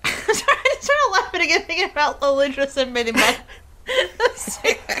 I'm started laughing again, thinking about Eludra submitting my.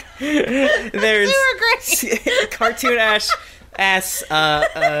 There's cartoon ass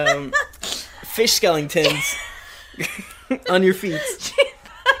fish skeletons on your feet. She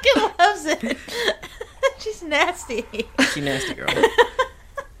fucking loves it. She's nasty. She's nasty, girl.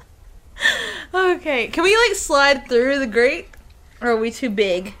 Okay, can we slide through the grate, or are we too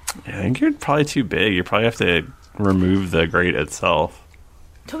big? Yeah, I think you're probably too big. You probably have to remove the grate itself.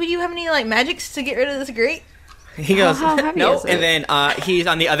 Toby, do you have any magics to get rid of this grate? He goes, how heavy no, is it? and then he's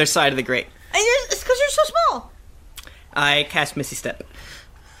on the other side of the grate. And it's because you're so small. I cast Misty Step.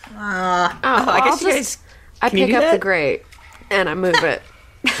 I guess I Can you pick do up that? the grate and I move it.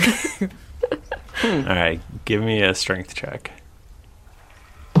 Alright, give me a strength check.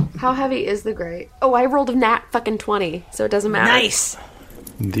 How heavy is the grate? Oh, I rolled a nat fucking 20, so it doesn't matter. Nice.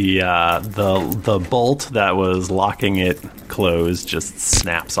 The bolt that was locking it closed just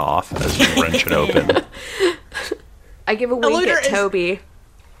snaps off as you wrench it open. I give a wink Eludra at Toby.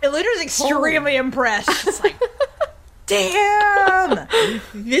 Eludra's extremely impressed. It's like, damn!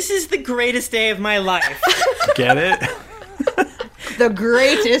 This is the greatest day of my life. Get it? The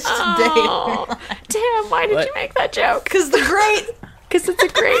greatest Oh, day. damn, why did What? you make that joke? Because the great. Because it's a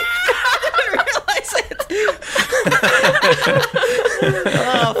grate. I didn't realize it.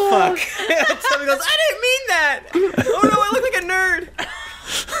 goes, I didn't mean that. Oh no, I look like a nerd.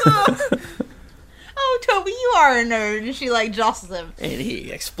 Oh, Toby, you are a nerd. And she, like, jostles him. And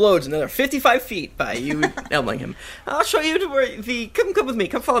he explodes another 55 feet by you elbowing him. I'll show you to where come with me.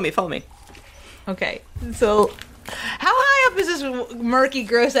 Come follow me. Okay, so how high up is this murky,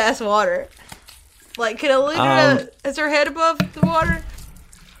 gross-ass water? Like, can Aludra, is her head above the water?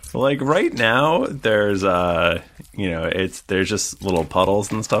 Like right now, there's there's just little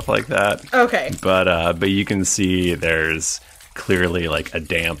puddles and stuff like that. Okay. But you can see there's clearly like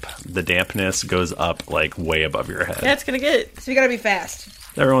the dampness goes up like way above your head. Yeah, it's gonna get it. So you gotta be fast.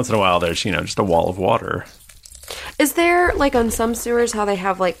 Every once in a while, there's just a wall of water. Is there, like, on some sewers, how they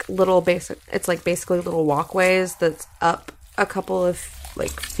have, like, it's, like, basically little walkways that's up a couple of,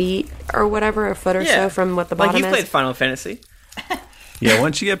 like, feet or whatever, a foot or so from what the bottom is? Like, you played Final Fantasy. Yeah,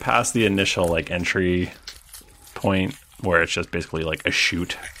 once you get past the initial, like, entry point, where it's just basically, like, a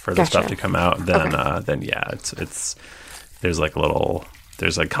chute for the stuff to come out, then yeah, it's there's, like,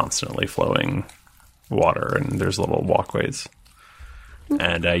 constantly flowing water, and there's little walkways.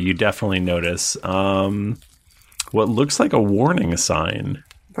 And you definitely notice what looks like a warning sign.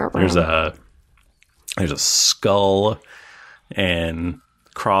 There's a skull and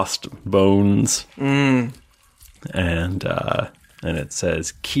crossed bones, and it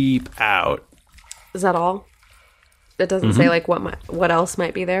says "keep out." Is that all? It doesn't say like what else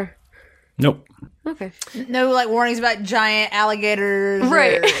might be there. Nope. Okay. No, like, warnings about giant alligators,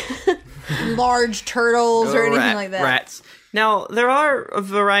 right? Or large turtles, or anything like that. Rats. Now, there are a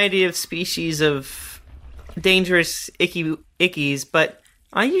variety of species of dangerous ickies, but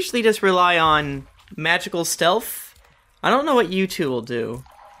I usually just rely on magical stealth. I don't know what you two will do.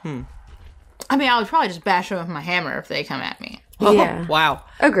 I mean, I would probably just bash them with my hammer if they come at me. Yeah. Oh, wow.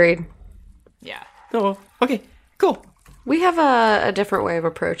 Agreed. Yeah. Oh, okay, cool. We have a different way of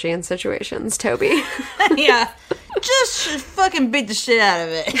approaching situations, Toby. Yeah. Just fucking beat the shit out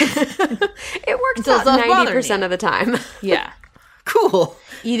of it. It works Until it out stops bothering 90% me. of the time. Yeah. Cool.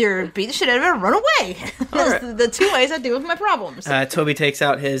 Either beat the shit out of it or run away. That's the two ways I deal with my problems. Toby takes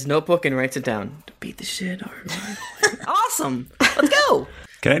out his notebook and writes it down. Beat the shit or run away. Awesome. Let's go.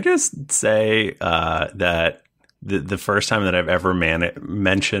 Can I just say that the first time that I've ever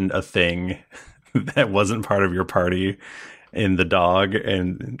mentioned a thing that wasn't part of your party in the dog,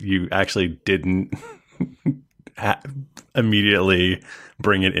 and you actually didn't immediately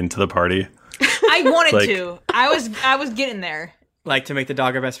bring it into the party? I wanted to. I was getting there. Like, to make the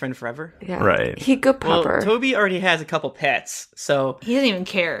dog our best friend forever? Yeah. Right. He good pupper. Well, Toby already has a couple pets, so He doesn't even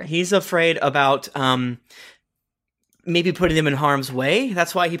care. he's afraid about maybe putting them in harm's way.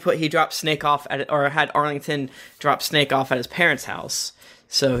 That's why he dropped Snake off or had Arlington drop Snake off at his parents' house.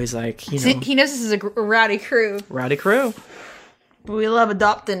 So he's like, He knows this is a rowdy crew, rowdy crew. but we love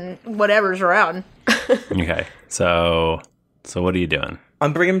adopting whatever's around. Okay. So what are you doing?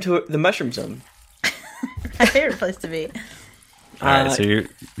 I'm bringing him to the mushroom zone. My favorite place to be. All right, so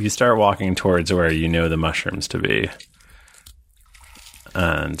you start walking towards where you know the mushrooms to be,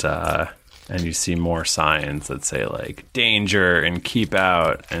 and you see more signs that say like "danger" and "keep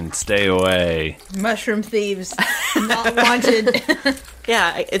out" and "stay away." Mushroom thieves, not wanted.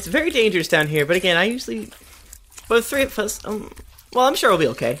 Yeah, it's very dangerous down here. But again, both three of us. Well, I'm sure we'll be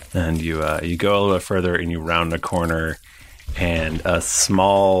okay. And you go a little bit further, and you round a corner, and a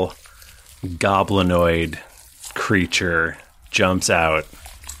small goblinoid creature jumps out,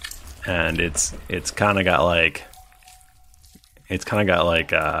 and it's kind of got like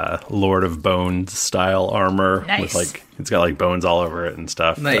Lord of Bones style armor. Nice. With like it's got like bones all over it and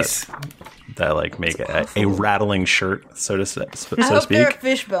stuff. Nice. That like make a rattling shirt, so to I hope speak. there are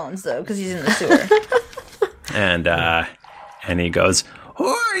fish bones though, because he's in the sewer. And he goes, "Who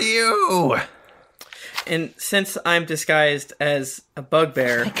are you?" And since I'm disguised as a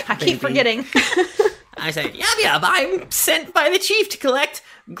bugbear, I keep forgetting. I say, yub, I'm sent by the chief to collect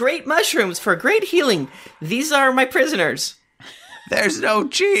great mushrooms for great healing. These are my prisoners. There's no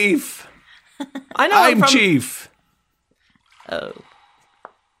chief. I know. I'm chief. Oh.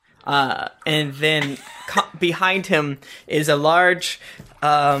 And then behind him is a large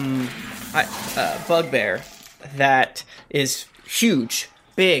bugbear that is huge,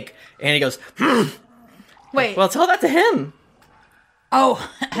 big, and he goes, Wait. Well, tell that to him. Oh,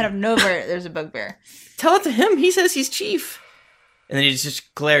 out of nowhere, there's a bugbear. Tell it to him. He says he's chief. And then he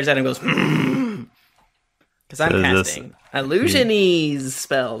just glares at him and goes, because I'm casting illusionese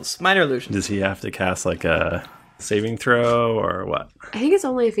spells, minor illusions. Does he have to cast like a saving throw or what? I think it's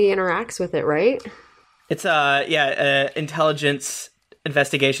only if he interacts with it, right? It's intelligence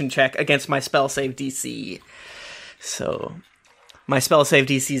investigation check against my spell save DC. So my spell save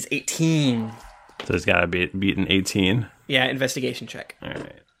DC is 18. So it's got to be beaten 18. Yeah, investigation check. All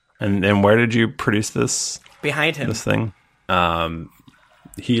right. And where did you produce this? Behind him. This thing?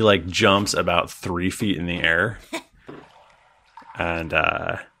 He like jumps about 3 feet in the air.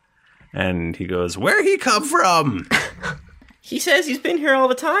 And he goes, "Where he come from?" He says he's been here all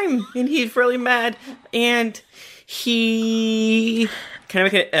the time, and he's really mad. And he... Can I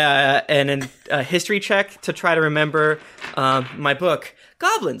make a history check to try to remember my book?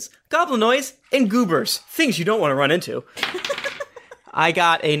 Goblins, goblinoids, and goobers. Things you don't want to run into. I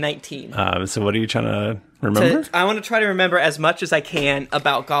got a 19. So what are you trying to remember? I want to try to remember as much as I can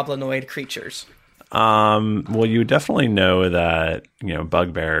about goblinoid creatures. Well, you definitely know that,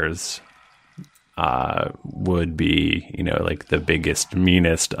 bugbears would be, like the biggest,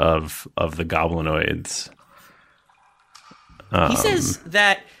 meanest of the goblinoids. He says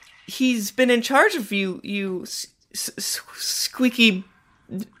that he's been in charge of you squeaky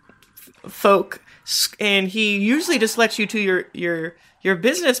folk, and he usually just lets you to your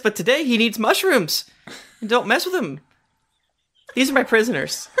business, but today he needs mushrooms. Don't mess with him. These are my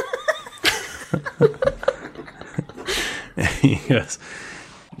prisoners. He goes,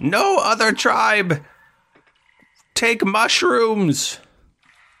 "No other tribe take mushrooms.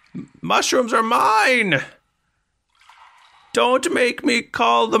 Mushrooms are mine. Don't make me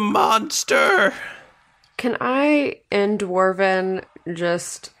call the monster." Can I, in Dwarven,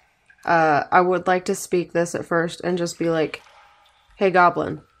 just... I would like to speak this at first and just be like, "Hey,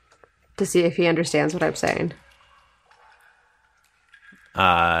 Goblin," to see if he understands what I'm saying.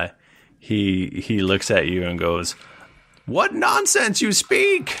 He looks at you and goes, "What nonsense you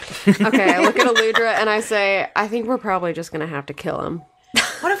speak!" Okay, I look at Aludra and I say, "I think we're probably just gonna have to kill him."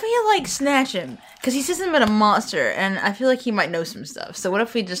 What if we, snatch him? Because he says something about a monster, and I feel like he might know some stuff. So what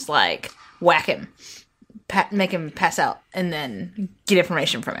if we just, whack him, make him pass out, and then get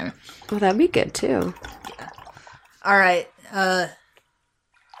information from him? Well, that'd be good, too. Yeah. All right.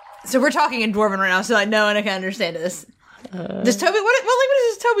 So we're talking in Dwarven right now, so no one can understand this. Does Toby... What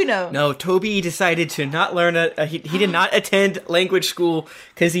does Toby know? No, Toby decided to not learn... He did not attend language school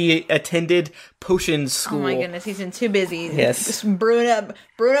because he attended potions school. Oh my goodness, he's been too busy. Yes. Just brewing up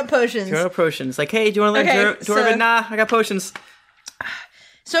potions. Brewing up potions. Like, hey, do you want to learn Dwarven? Nah, I got potions.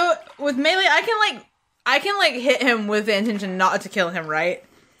 So, with melee, I can hit him with the intention not to kill him, right?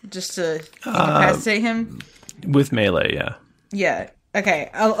 Just to incapacitate him? With melee, yeah. Yeah. Okay,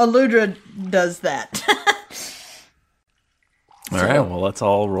 Aludra does that. All right, well, let's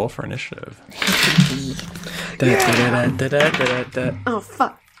all roll for initiative. Oh,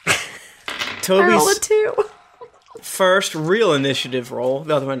 fuck. Toby's I rolled a 2. first real initiative roll,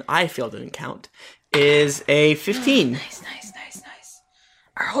 the other one I feel didn't count, is a 15. Nice.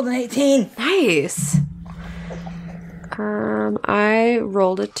 I rolled an 18. Nice. I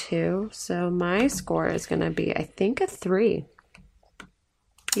rolled a 2, so my score is going to be, I think, a 3.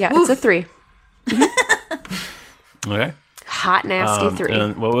 Yeah, Oof. It's a 3. Okay. Hot, nasty 3.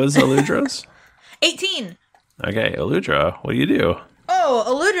 And what was Aludra's? 18. Okay, Aludra, what do you do? Oh,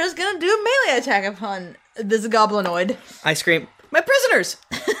 Aludra's gonna do a melee attack upon this goblinoid. I scream, "My prisoners!"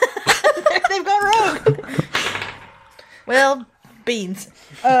 They've gone rogue. Well, beans.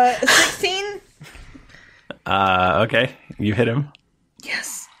 16? Okay, you hit him.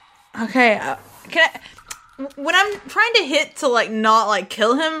 Yes. Okay, can I... When I'm trying to hit to, not,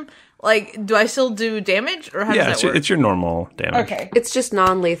 kill him... do I still do damage, or how does that work? It's your normal damage. Okay. It's just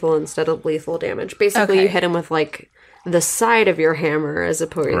non-lethal instead of lethal damage. Basically, you hit him with, the side of your hammer as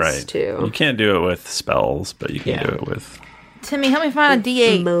opposed to... You can't do it with spells, but you can do it with... Timmy, help me find a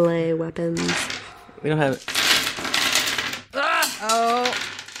D8. Melee weapons. We don't have it. Oh.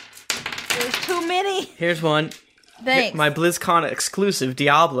 There's too many. Here's one. Thanks. My BlizzCon exclusive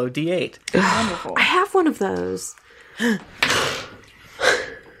Diablo D8. Wonderful. I have one of those.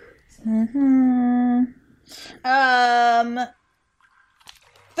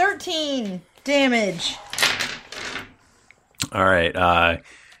 13 damage. All right.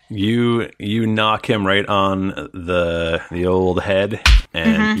 You knock him right on the old head,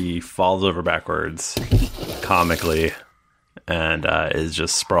 and he falls over backwards, comically, and is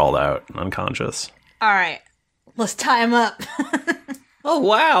just sprawled out, unconscious. All right, let's tie him up. Oh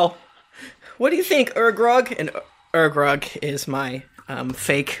wow! What do you think, Urgrog? And Urgrog is my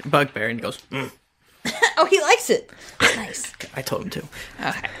fake bugbear, and he goes, Oh, he likes it. Nice. I told him to.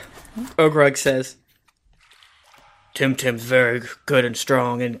 Okay. Urgrog says, Tim's very good and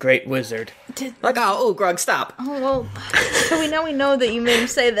strong and great wizard. Grog, stop. Oh, well, so we know that you made him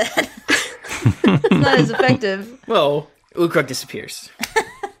say that. It's not as effective. Well, Urgrog disappears.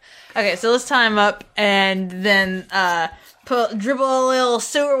 Okay, so let's tie him up, and then Dribble a little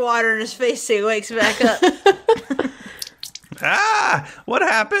sewer water in his face so he wakes back up. What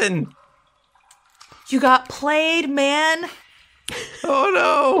happened? You got played, man. Oh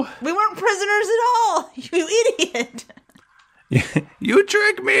no! We weren't prisoners at all. You idiot. You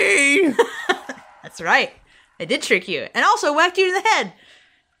tricked me. That's right. I did trick you, and also whacked you in the head.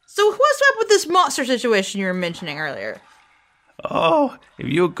 So what's up with this monster situation you were mentioning earlier? Oh, if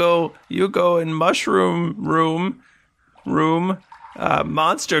you go in mushroom room,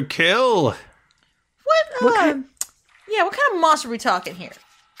 monster kill. What kind of monster are we talking here?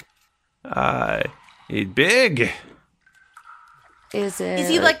 He's big. Is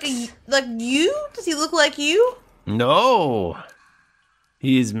he like you? Does he look like you? No.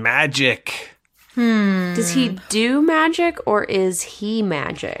 He's magic. Does he do magic or is he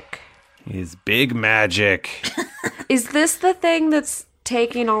magic? He's big magic. Is this the thing that's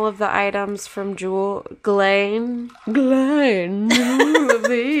taking all of the items from Glen Jewel of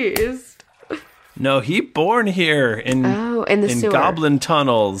the East? No, he born here in the sewer. goblin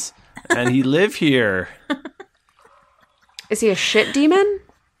tunnels, and he live here. Is he a shit demon?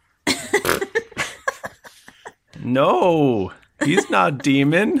 No, he's not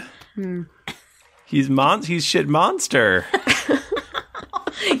demon. He's shit monster.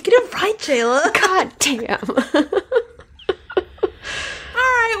 Get it right, Jayla. God damn.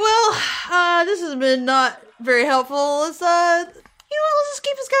 Alright, well, this has been not very helpful. Let's just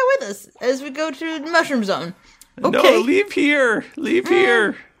keep this guy with us as we go to the mushroom zone. Okay. No, leave here. Leave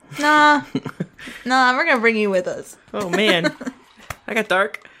here. Nah, we're gonna bring you with us. Oh man, I got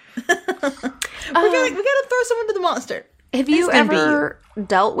dark. We gotta throw someone to the monster. Have you ever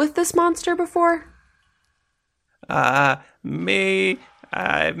dealt with this monster before? I may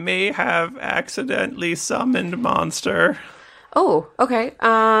have accidentally summoned monster. Oh, okay.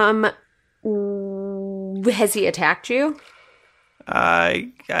 Has he attacked you?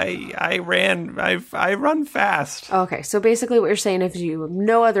 I run fast. Okay, so basically what you're saying is you have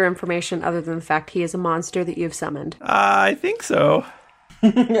no other information other than the fact he is a monster that you've summoned. I think so.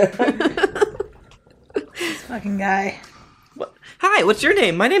 This fucking guy. Hi, what's your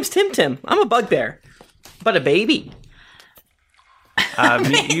name? My name's Tim. I'm a bugbear. But a baby.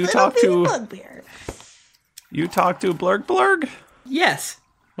 You talk to Blurg? Yes.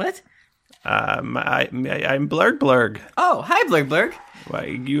 What? I'm Blurg. Oh, hi, Blurg. Why,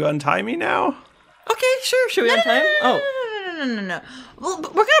 you untie me now? Okay, sure. Should we untie him? No. Well,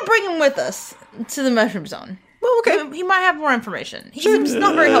 we're gonna bring him with us to the mushroom zone. Well, okay. He might have more information. He's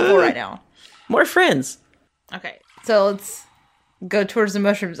not very helpful right now. More friends. Okay, so let's go towards the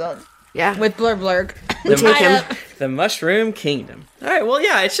mushroom zone. Yeah. With Blurg. The Mushroom Kingdom. All right, well,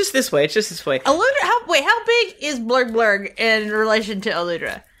 yeah, it's just this way. Eludra, how big is Blurg in relation to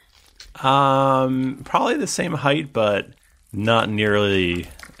Eludra? Probably the same height, but not nearly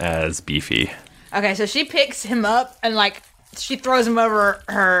as beefy. Okay, so she picks him up and, she throws him over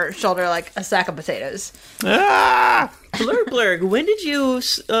her shoulder like a sack of potatoes. Ah! Blurg, when did you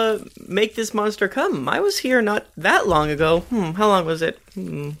make this monster come? I was here not that long ago. How long was it?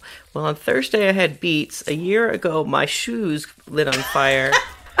 Well, on Thursday I had beets. A year ago, my shoes lit on fire.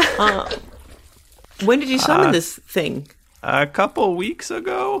 When did you summon this thing? A couple weeks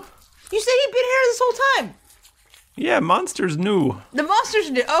ago. You said he'd been here this whole time. Yeah, monster's new. The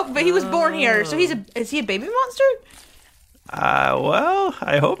monster's new. Oh, but he was born here, so is he a baby monster? Well,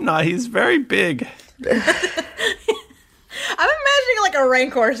 I hope not. He's very big. I'm imagining a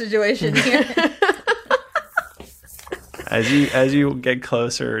Rancor situation here. As you get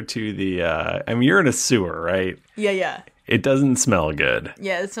closer to the, you're in a sewer, right? Yeah. It doesn't smell good.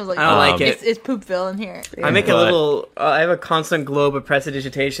 Yeah, it smells like. I don't like it. It's Poopville in here. I make a little. I have a constant globe of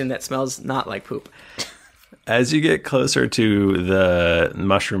prestidigitation that smells not like poop. As you get closer to the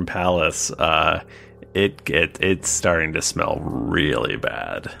Mushroom Palace, it's starting to smell really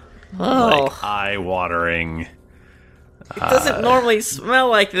bad. Oh, eye-watering. It doesn't normally smell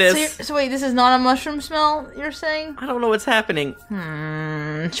like this. So wait, this is not a mushroom smell, you're saying? I don't know what's happening.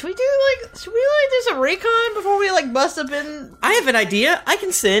 Should we do some recon before we bust up in? I have an idea. I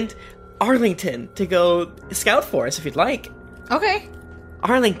can send Arlington to go scout for us if you'd like. Okay.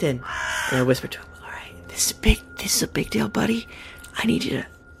 Arlington. And I whisper to him, alright, this is a big deal, buddy. I need you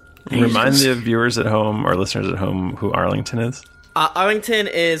to remind the viewers at home or listeners at home who Arlington is. Arlington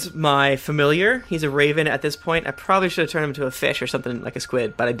is my familiar. He's a raven at this point. I probably should have turned him into a fish or something like a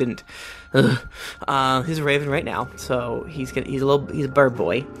squid, but I didn't. He's a raven right now, so he's a bird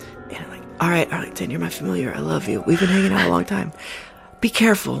boy. And I'm like, all right, Arlington, you're my familiar. I love you. We've been hanging out a long time. Be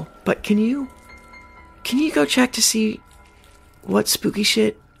careful, but can you go check to see what spooky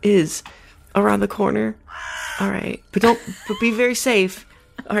shit is around the corner? All right, but be very safe.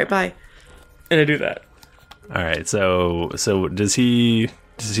 All right, bye. And I do that. All right. So does he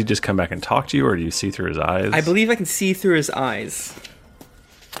just come back and talk to you, or do you see through his eyes? I believe I can see through his eyes.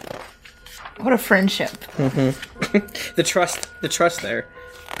 What a friendship. Mm-hmm. the trust there.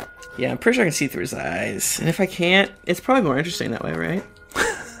 Yeah, I'm pretty sure I can see through his eyes. And if I can't, it's probably more interesting that way, right?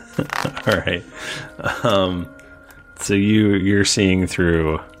 All right. So you're seeing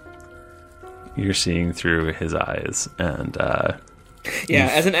through his eyes, and yeah.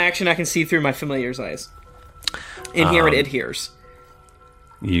 As an action, I can see through my familiar's eyes. And here it adheres.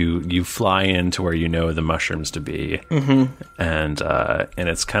 You fly into where you know the mushrooms to be, and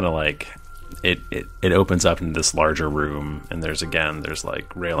it's kind of like it opens up into this larger room, and there's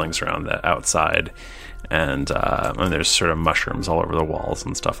like railings around the outside, and there's sort of mushrooms all over the walls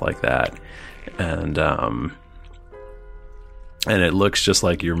and stuff like that, and it looks just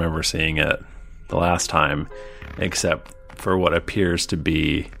like you remember seeing it the last time, except for what appears to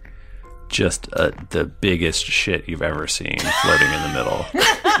be just the biggest shit you've ever seen floating in the middle.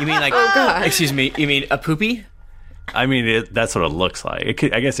 You mean like? Oh God! Excuse me. You mean a poopy? I mean, that's what it looks like.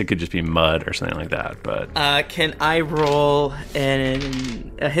 I guess it could just be mud or something like that. But can I roll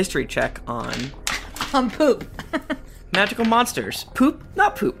a history check on poop? Magical monsters. Poop,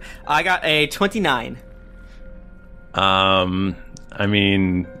 not poop. I got a 29. I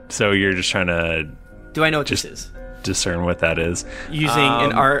mean, so you're just trying to... Do I know what this is? Discern what that is. Using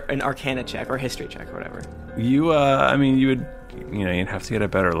an Arcana check or history check or whatever. I mean, you'd have to get a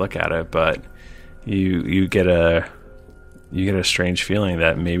better look at it, but you get a strange feeling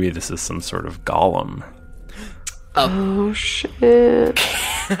that maybe this is some sort of golem. Oh shit.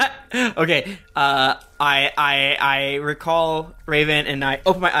 Okay. I recall Raven, and I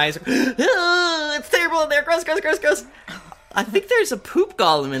open my eyes. It's terrible in there. Gross. I think there's a poop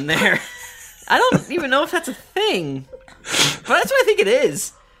golem in there. I don't even know if that's a thing, but that's what I think it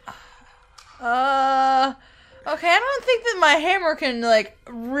is. Okay, I don't think that my hammer can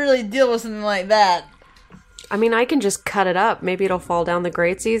really deal with something like that. I mean, I can just cut it up. Maybe it'll fall down the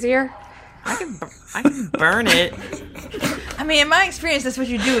grates easier. I can burn it. I mean, in my experience, that's what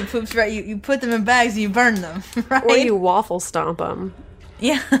you do with poops, right? You put them in bags and you burn them, right? Or you waffle stomp them.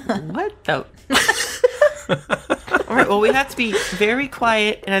 Yeah. What the? All right. Well, we have to be very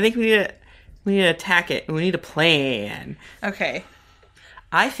quiet, and I think we need to attack it, and we need a plan. Okay.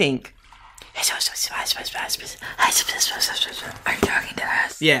 I think. Are you talking to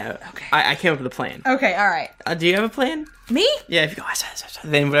us? Yeah. Okay. I came up with a plan. Okay. All right. Do you have a plan? Me? Yeah. If you go,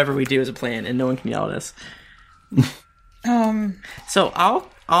 then whatever we do is a plan, and no one can yell at us. So I'll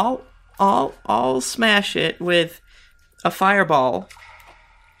smash it with a fireball.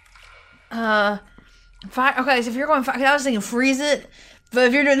 Fire. Okay. So if you're going fire, I was thinking freeze it. But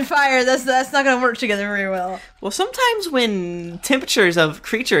if you're doing fire, that's not going to work together very well. Well, sometimes when temperatures of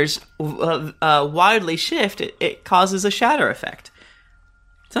creatures wildly shift, it causes a shatter effect.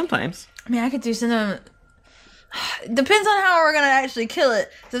 Sometimes. I mean, I could do something. Depends on how we're going to actually kill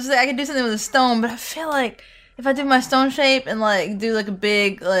it. So I could do something with a stone, but I feel like if I do my stone shape and do a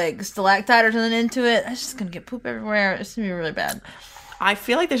big stalactite or something into it, it's just going to get poop everywhere. It's going to be really bad. I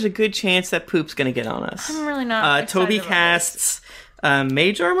feel like there's a good chance that poop's going to get on us. I'm really not. Toby casts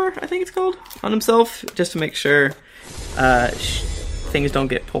mage armor, I think it's called, on himself, just to make sure things don't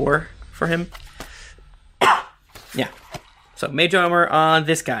get poor for him. Yeah. So mage armor on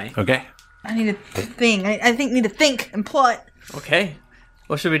this guy. Okay. I need a thing. I need to think and plot. Okay.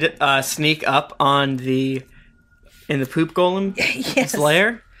 What should we do? Sneak up in the poop golem? Yes.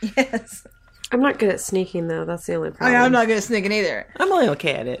 Lair? Yes. I'm not good at sneaking, though. That's the only problem. I'm not good at sneaking either. I'm only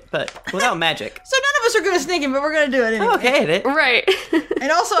okay at it, but without magic. So none of us are good at sneaking, but we're going to do it anyway. I'm okay at it. Right.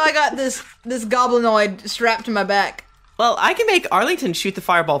 And also, I got this goblinoid strapped to my back. Well, I can make Arlington shoot the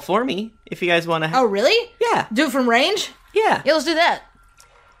fireball for me, if you guys want to. Oh, really? Yeah. Do it from range? Yeah. Yeah, let's do that.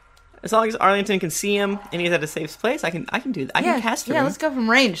 As long as Arlington can see him and he's at a safe place, I can do that. I can cast through him. Yeah, let's go from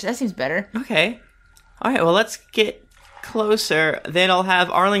range. That seems better. Okay. All right, well, let's get closer. Then I'll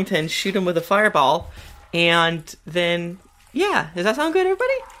have Arlington shoot him with a fireball. And then, yeah. Does that sound good,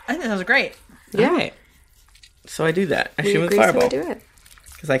 everybody? I think that sounds great. Yeah. All right. So I do that. I shoot him with a fireball. So I do it.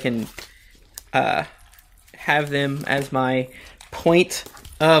 Because I can have them as my point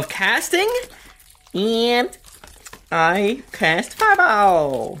of casting. And I cast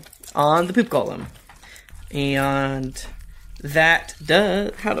fireball on the poop golem. And that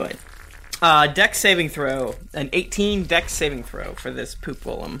does... How do I... Dex saving throw. An 18 Dex saving throw for this poop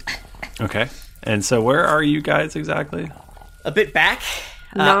golem. Okay. And so where are you guys exactly? A bit back.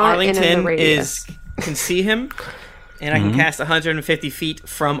 Not Arlington in the radius. can see him. And I can cast 150 feet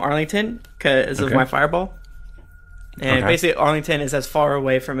from Arlington because of my fireball. And basically, Arlington is as far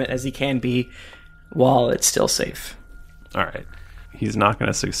away from it as he can be while it's still safe. All right. He's not going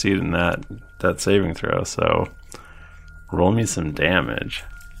to succeed in that saving throw, so roll me some damage.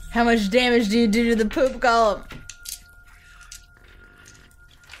 How much damage do you do to the poop golem?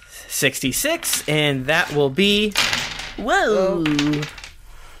 66, and that will be... Whoa!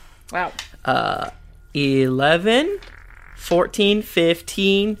 Wow. 11, 14,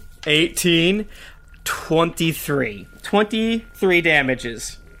 15, 18, 23. 23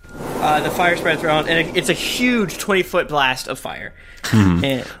 damages. The fire spreads around, and it's a huge 20-foot blast of fire.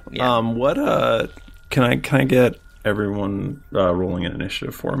 And, yeah. Can I get everyone rolling an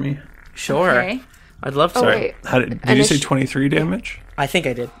initiative for me? Sure. Okay. I'd love to. Wait. Did you say 23 damage? I think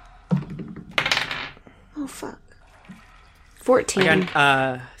I did. Oh, fuck. 14.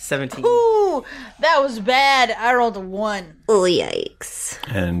 I got 17. Ooh, that was bad. I rolled a 1. Oh, yikes.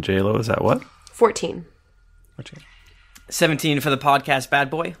 And J-Lo is at what? 14. 17 for the podcast bad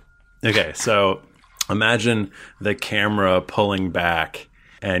boy. Okay, so imagine the camera pulling back,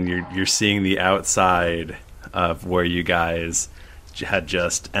 and you're seeing the outside of where you guys had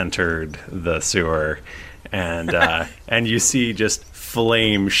just entered the sewer, and and you see just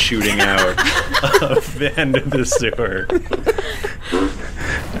flame shooting out of the end of the sewer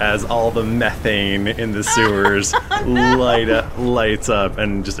as all the methane in the sewers lights up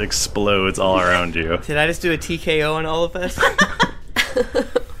and just explodes all around you. Did I just do a TKO on all of this?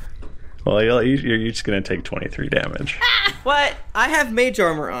 Well, you're just going to take 23 damage. What? I have mage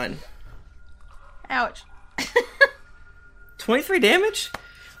armor on. Ouch. 23 damage?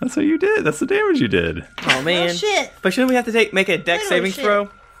 That's what you did. That's the damage you did. Oh, man. Oh, shit. But shouldn't we have to make a dex saving throw?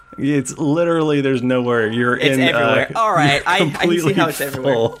 It's literally, there's nowhere. It's everywhere. All right. I can see how it's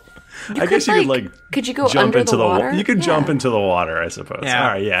everywhere. Full. I guess you could you go jump under into the water? You could jump into the water, I suppose. Yeah. All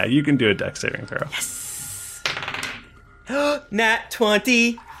right, yeah, you can do a dex saving throw. Yes. Nat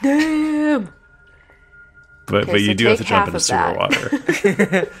 20. Damn. But Okay, you so do have to take jump half into of sewer that. water.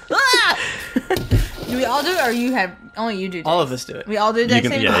 Do we all do it, or you have only you do? All of us do it. We all do You dex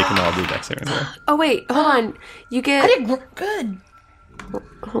can, saving? yeah, you can all do dex saving throw. Oh, wait. Hold on. You get... I did good.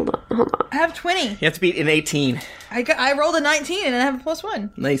 Hold on. I have 20. You have to beat an 18. I rolled a 19 and I have a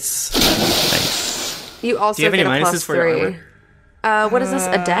 +1. Nice. You also Do you have get any a minuses for your +3. What is this?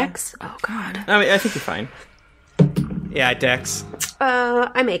 A dex? Oh, God. I mean, I think you're fine. Yeah, dex.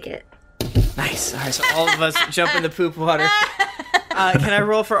 I make it. Nice. All right, so all of us jump in the poop water. Can I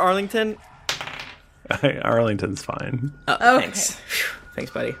roll for Arlington? Arlington's fine. Oh, thanks. Whew.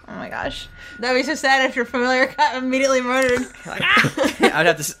 Thanks, buddy. Oh my gosh. That'd be so sad if your familiar got immediately murdered. I'd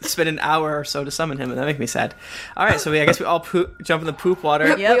have to spend an hour or so to summon him, and that make me sad. All right, so I guess we all jump in the poop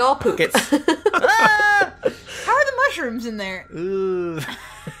water. Yep. We all poop. How are the mushrooms in there? Ooh.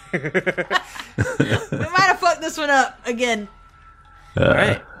 We might have fucked this one up again. All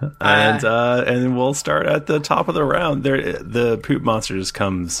right. And we'll start at the top of the round. The poop monster just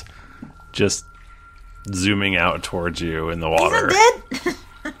comes zooming out towards you in the water. He's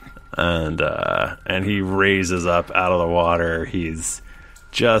not dead. And he raises up out of the water. He's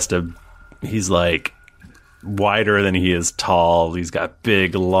like wider than he is tall. He's got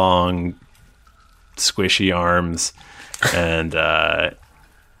big, long, squishy arms, and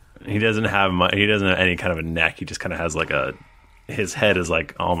he doesn't have any kind of a neck. He just kind of has his head is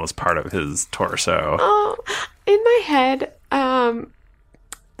like almost part of his torso. Oh, in my head,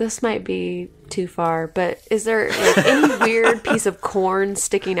 this might be too far, but is there any weird piece of corn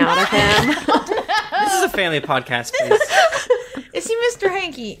sticking out of him? This is a family podcast, please. Is he Mr.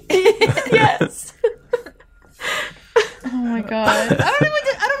 Hanky? Yes. Oh my god. I don't know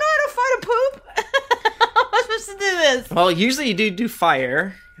how to fight a poop. How am I supposed to do this? Well, usually you do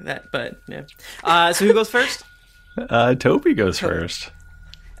fire. But yeah. So who goes first? Toby goes first.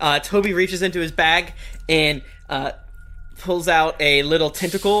 Toby reaches into his bag and pulls out a little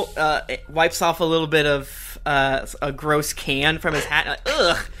tentacle, wipes off a little bit of a gross can from his hat.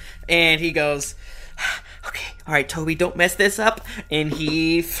 Ugh! And he goes, okay, all right, Toby, don't mess this up. And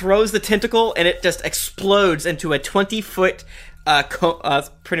he throws the tentacle, and it just explodes into a 20-foot,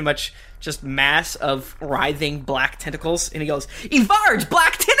 pretty much just mass of writhing black tentacles. And he goes, Evarge,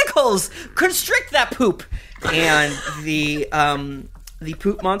 black tentacles! Constrict that poop! And the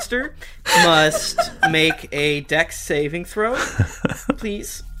poop monster must make a dex saving throw,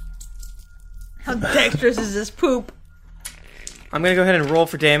 please. How dexterous is this poop? I'm gonna go ahead and roll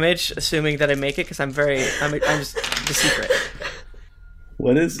for damage, assuming that I make it, because I'm just the secret.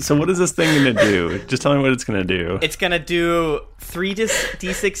 What is this thing gonna do? Just tell me what it's gonna do. It's gonna do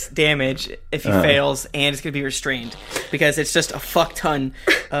 3d6 damage if he fails, and it's gonna be restrained because it's just a fuck ton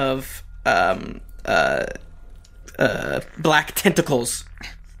of black tentacles.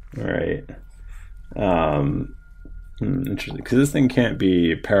 All right. Interesting, because this thing can't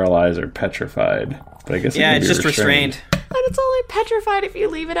be paralyzed or petrified. But I guess yeah, it's just restrained. And it's only petrified if you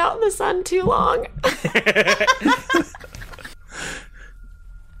leave it out in the sun too long.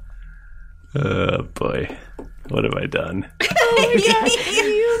 Oh boy, what have I done? Oh my God.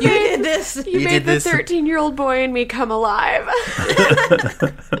 You did this. You made the 13-year-old boy and me come alive.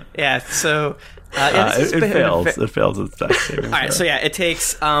 Yeah, so it fails. It fails its dex saving throw. All right, so yeah, it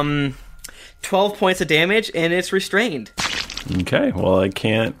takes 12 points of damage and it's restrained. Okay, well I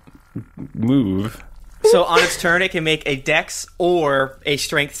can't move. So on its turn, it can make a dex or a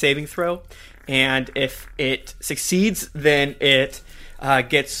strength saving throw, and if it succeeds, then it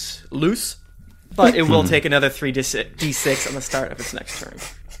gets loose, but it will take another 3d6 on the start of its next turn.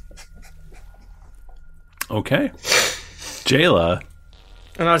 Okay. Jayla.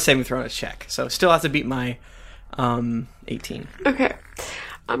 And not a saving throw, it's check, so still has to beat my 18. Okay.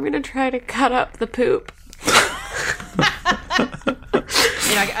 I'm going to try to cut up the poop.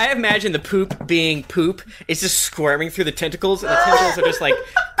 You know, I imagine the poop being poop. It's just squirming through the tentacles, and the tentacles are just like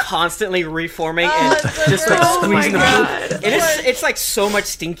constantly reforming and just like squeezing the poop. And it's like so much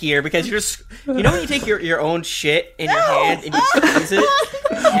stinkier because you're just, you know, when you take your own shit in your hand and you squeeze it,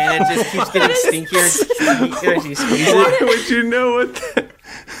 and it just keeps getting stinkier and stinkier as you squeeze it. Why would you know what that?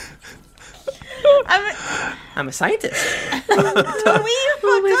 I'm a scientist. Toby, you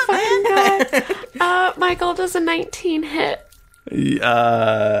fucked up, man. Michael, does a 19 hit?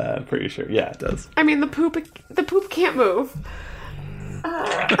 Pretty sure. Yeah, it does. I mean, the poop can't move.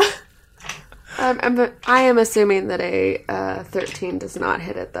 I am assuming that a 13 does not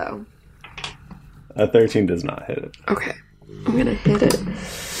hit it, though. A 13 does not hit it. Okay. I'm going to hit it.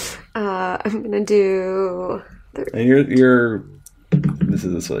 I'm going to do... And you're... This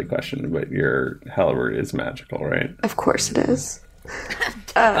is a silly question, but your halberd is magical, right? Of course it is.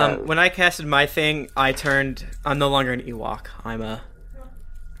 When I casted my thing, I'm no longer an Ewok. I'm a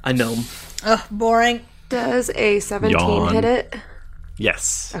gnome. Ugh, boring. Does a 17 Yawn. hit it?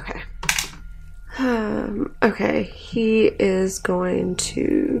 Yes. Okay. Okay, he is going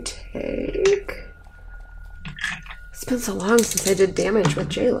to take... It's been so long since I did damage with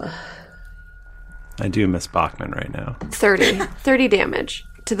Jayla. I do miss Bachman right now. 30 damage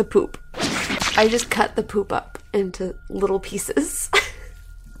to the poop. I just cut the poop up into little pieces.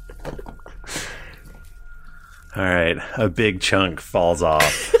 All right, a big chunk falls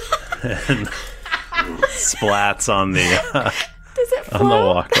off and splats on the Does it on the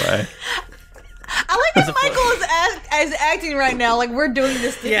walkway. I like that Michael is acting right now like we're doing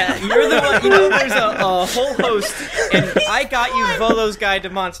this together. Yeah, you're the one. You know, there's a whole host, and I got you Volo's Guide to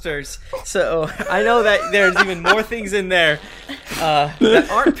Monsters, so I know that there's even more things in there that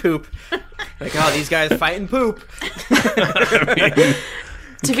aren't poop. Like, oh, these guys fighting poop.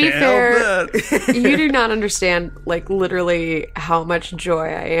 To be fair, you do not understand, like, literally how much joy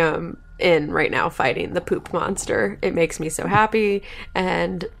I am in right now fighting the poop monster. It makes me so happy,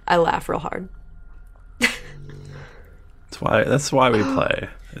 and I laugh real hard. That's why we play.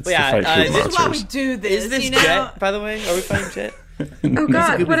 It's to fight poop this is why we monsters. do this. Is this you know? Jet, by the way? Are we fighting Jet? Oh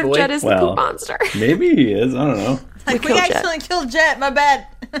god, what if boy? Jet is the poop monster? Maybe he is. I don't know. Like, we accidentally killed Jet. My bad.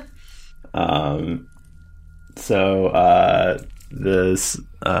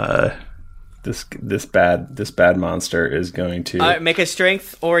 This bad monster is going to Make a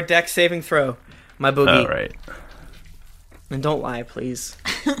strength or dex saving throw. My boogie. All right. And don't lie, please.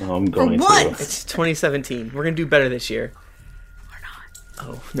 Well, I'm going For what? to. It's 2017. We're gonna do better this year. We're not.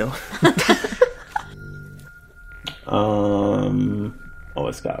 Oh no. Oh,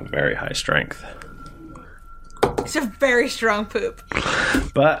 it's got very high strength, It's a very strong poop.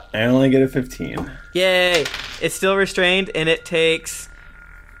 but I only get a 15. Yay! It's still restrained, and it takes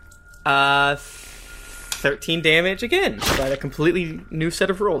 13 damage again by a completely new set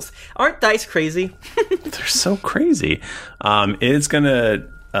of rules. Aren't dice crazy? They're so crazy. It's gonna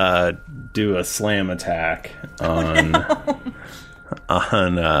do a slam attack on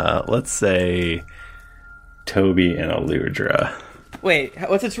let's say Toby and Aludra. Wait,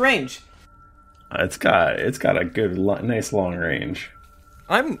 what's its range? It's got a good, nice long range.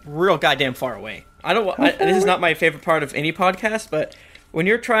 I'm real goddamn far away. This is not my favorite part of any podcast, but when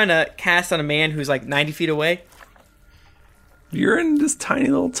you're trying to cast on a man who's like 90 feet away. You're in this tiny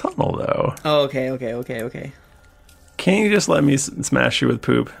little tunnel, though. Oh, okay. Can't you just let me smash you with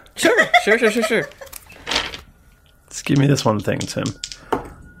poop? Sure. Just give me this one thing, Tim.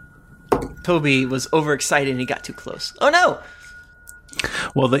 Toby was overexcited and he got too close. Oh no!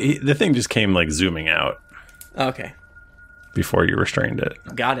 Well, the thing just came like zooming out Okay. before you restrained it.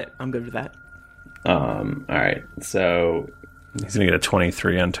 Got it. I'm good with that. All right. So he's going to get a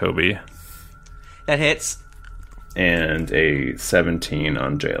 23 on Toby. That hits. And a 17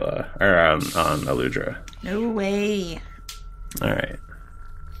 on Jayla. Or on Aludra. No way. All right.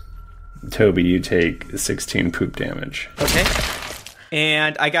 Toby, you take 16 poop damage. Okay.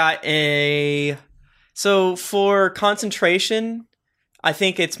 And I got a... So for concentration, I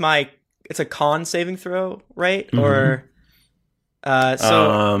think it's a con saving throw, right? Mm-hmm. Or...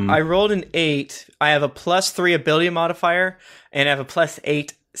 I rolled an 8. I have a +3 ability modifier, and I have a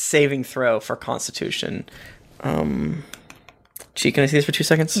 +8 saving throw for Constitution. Gee, can I see this for 2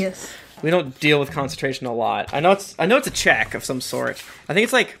 seconds? Yes. We don't deal with concentration a lot. I know it's a check of some sort. I think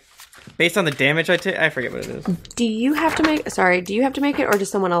it's like based on the damage I take. I forget what it is. Do you have to make it, or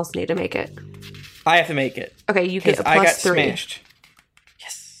does someone else need to make it? I have to make it. Okay, you get a +3. I got smashed.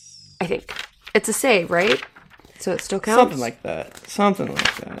 Yes. I think it's a save, right? So it still counts? Something like that.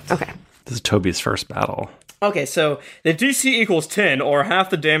 Okay. This is Toby's first battle. Okay, so the DC equals 10 or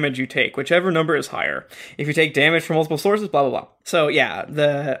half the damage you take, whichever number is higher. If you take damage from multiple sources, blah, blah, blah. So yeah,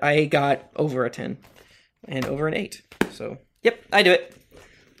 I got over a 10 and over an 8. So, yep, I do it.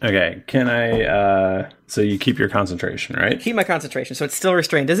 Okay, can I... So you keep your concentration, right? Keep my concentration, so it's still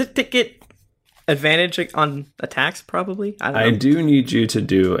restrained. Does it get advantage on attacks, probably? I don't know. I do need you to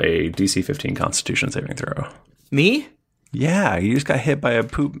do a DC 15 Constitution saving throw. Me? Yeah, you just got hit by a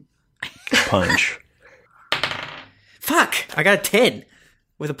poop punch. Fuck! I got a 10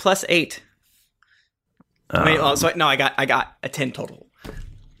 with a +8. I got a 10 total.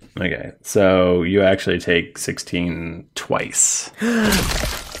 Okay, so you actually take 16 twice.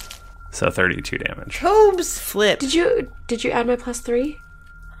 So 32 damage. Tobes flip. Did you add my +3?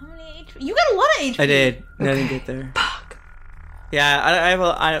 How many HP? You got a lot of HP. I did. No, I didn't get there. Fuck.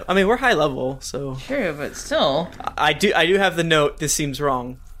 Yeah, I mean, we're high level, so true, but still, I do have the note. This seems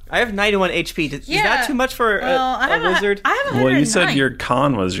wrong. I have 91 HP. Is that too much for a wizard? I have 109. Well, you said your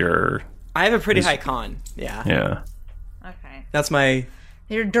con was your... I have a pretty high con. Yeah. Yeah. Okay. That's my...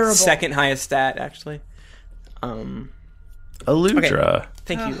 You're durable. Second highest stat, actually. Aludra. Okay.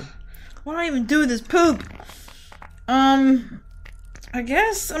 Thank you. What do I even do with this poop? I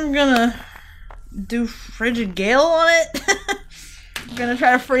guess I'm gonna do Frigid Gale on it. I'm gonna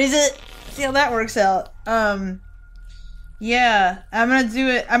try to freeze it. See how that works out. Yeah, I'm gonna do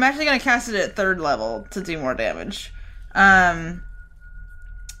it. I'm actually gonna cast it at 3rd level to do more damage.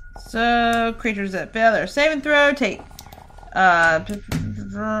 So creatures that fail their saving throw take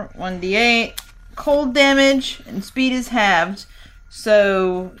 1d8 cold damage, and speed is halved.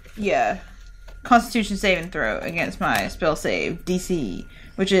 So yeah, Constitution saving throw against my spell save DC,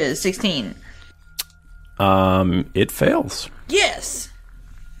 which is 16. It fails. Yes.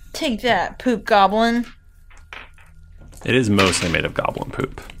 Take that, poop goblin. It is mostly made of goblin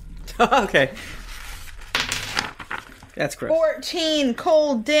poop. Okay. That's gross. 14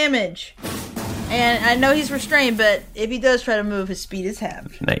 cold damage. And I know he's restrained, but if he does try to move, his speed is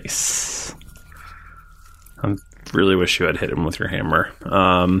halved. Nice. I really wish you had hit him with your hammer.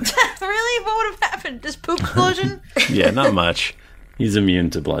 Really? What would have happened? Just poop explosion? Yeah, not much. He's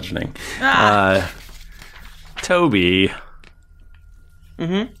immune to bludgeoning. Toby.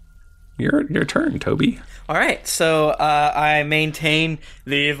 Mm-hmm. Your turn, Toby. All right, so I maintain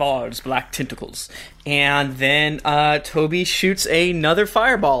the Vard's black tentacles, and then Toby shoots another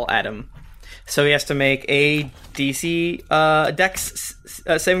fireball at him. So he has to make a DC Dex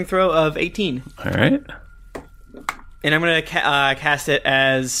saving throw of 18. All right. And I'm gonna cast it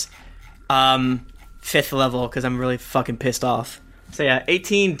as 5th level because I'm really fucking pissed off. So yeah,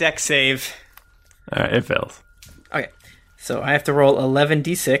 18 Dex save. All right, it fails. Okay, so I have to roll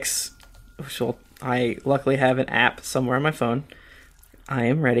 11d6, which I luckily have an app somewhere on my phone. I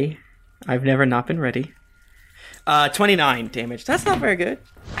am ready. I've never not been ready. 29 damage. That's not very good.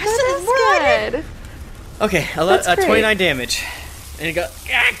 That's good. Okay, 29 damage. And he goes,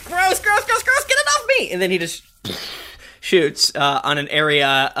 gross, get it off me! And then he just shoots on an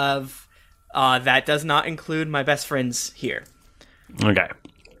area of that does not include my best friends here. Okay.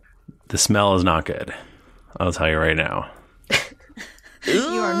 The smell is not good. I'll tell you right now.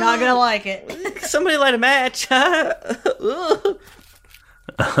 You are not gonna like it. Somebody light a match.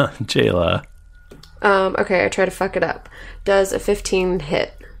 Jayla. Okay, I try to fuck it up. Does a 15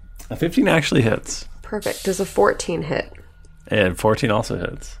 hit? A 15 actually hits. Perfect. Does a 14 hit? And 14 also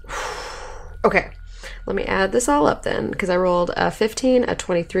hits. Okay. Let me add this all up then, because I rolled a 15, a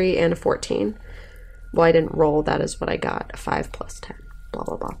 23, and a 14. Well, I didn't roll. That is what I got. A 5 plus 10. Blah,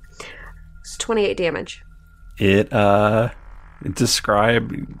 blah, blah. It's 28 damage. It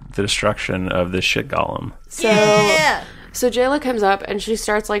described the destruction of this shit golem. So, So Jayla comes up and she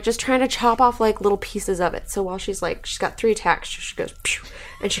starts like just trying to chop off like little pieces of it. So while she's got 3 attacks, she goes, pew,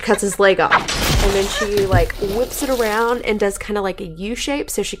 and she cuts his leg off. And then she like whips it around and does kind of like a U shape.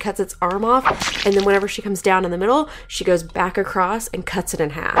 So she cuts its arm off. And then whenever she comes down in the middle, she goes back across and cuts it in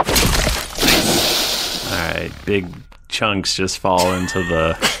half. All right, big chunks just fall into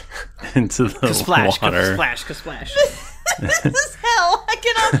the Splash, water. splash, splash. This is hell. I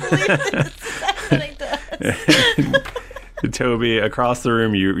cannot believe this is happening to us. Toby, across the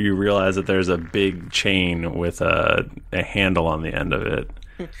room, you realize that there's a big chain with a handle on the end of it.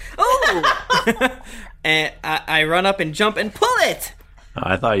 Oh! And I run up and jump and pull it!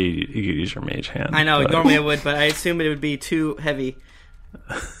 I thought you could use your mage hand. I know, but- normally I would, but I assumed it would be too heavy.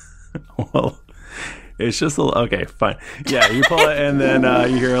 Well, it's just a little... Okay, fine. Yeah, you pull it, and then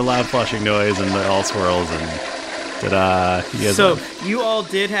you hear a loud flushing noise, and it all swirls, and... So, you all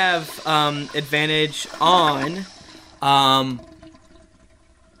did have advantage on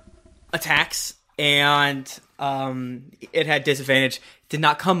attacks, and it had disadvantage. Did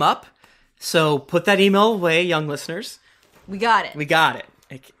not come up, so put that email away, young listeners. We got it. We got it.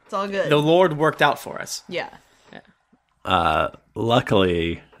 It's all good. The Lord worked out for us. Yeah.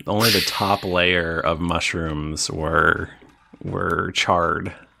 Luckily, only the top layer of mushrooms were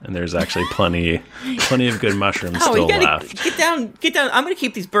charred, and there's actually plenty of good mushrooms still left. Get down. I'm going to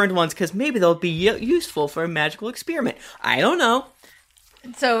keep these burned ones because maybe they'll be useful for a magical experiment. I don't know.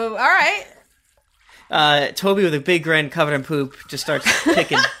 So, all right. Toby with a big grin covered in poop just starts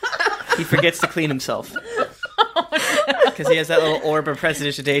picking. He forgets to clean himself. Because he has that little orb of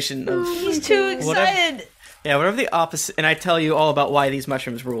prestidigitation. He's too excited. Whatever the opposite. And I tell you all about why these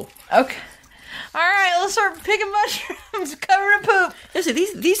mushrooms rule. Okay. All right, let's start picking mushrooms covered in poop. Yeah, see,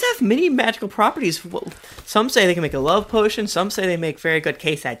 these have many magical properties. Well, some say they can make a love potion. Some say they make very good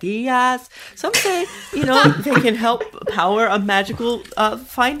quesadillas. Some say, they can help power a magical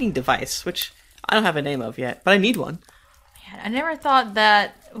finding device, which I don't have a name of yet, but I need one. I never thought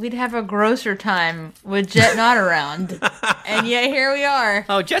that we'd have a grosser time with Jet not around. And yet here we are.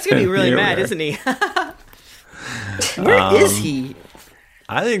 Oh, Jet's going to be really mad, isn't he? Where is he?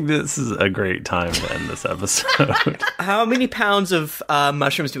 I think this is a great time to end this episode. How many pounds of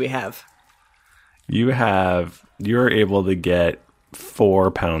mushrooms do we have? You're able to get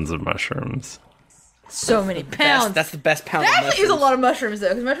 4 pounds of mushrooms. So many pounds. That's the best pound That of actually is mushrooms. a lot of mushrooms, though,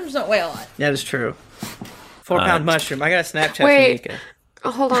 because mushrooms don't weigh a lot. That is true. 4-pound mushroom. I got a Snapchat Wait, from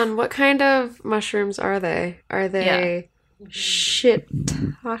Mika. hold on. What kind of mushrooms are they? Are they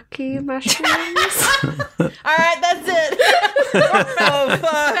shiitake mushrooms? All right, that's it. Oh,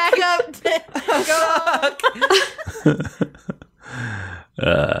 fuck. Back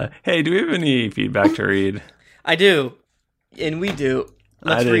up. Hey, do we have any feedback to read? I do. And we do.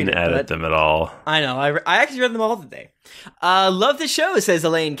 Let's I didn't read it, edit but- them at all. I know. I actually read them all today. Love the show, says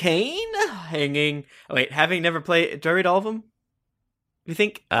Elaine Kane. Having never played... Do I read all of them? You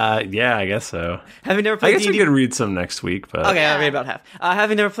think? Yeah, I guess so. Having never I played guess D&D... we could read some next week, but... Okay, I'll read about half.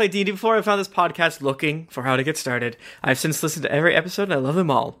 Having never played D&D before, I found this podcast looking for how to get started. I've since listened to every episode, and I love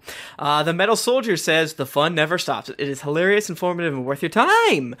them all. The Metal Soldier says, the fun never stops. It is hilarious, informative, and worth your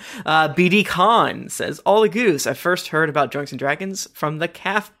time. BD Khan says, all the goose. I first heard about Drunks and Dragons from the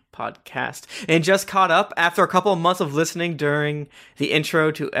CAF podcast and just caught up after a couple of months of listening during the intro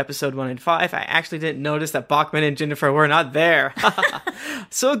to episode 1 and 5. I actually didn't notice that Bachman and Jennifer were not there.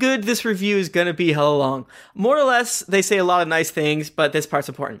 So good, this review is gonna be hella long. More or less, they say a lot of nice things, but this part's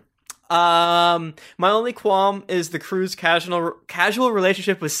important. My only qualm is the crew's casual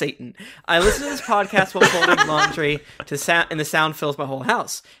relationship with Satan. I listen to this podcast while folding laundry and the sound fills my whole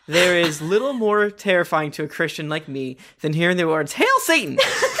house. There is little more terrifying to a Christian like me than hearing the words "Hail Satan"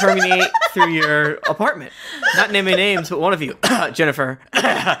 permeate through your apartment. Not naming names, but one of you, Jennifer,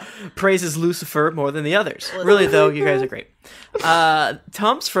 praises Lucifer more than the others. Really, though, you guys are great.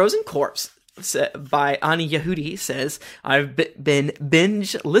 Tom's Frozen Corpse by Ani Yehudi says, I've been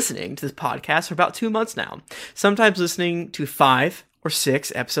binge listening to this podcast for about 2 months now, sometimes listening to 5 or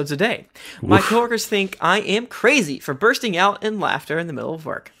 6 episodes a day. My coworkers think I am crazy for bursting out in laughter in the middle of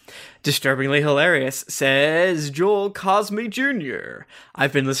work. Disturbingly hilarious, says Joel Cosme Jr.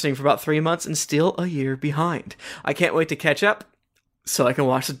 I've been listening for about 3 months and still a year behind. I can't wait to catch up so I can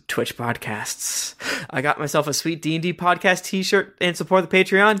watch the Twitch podcasts. I got myself a sweet D&D podcast t-shirt and support the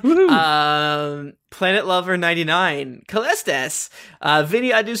Patreon. Planet Lover 99. Calestes. Vini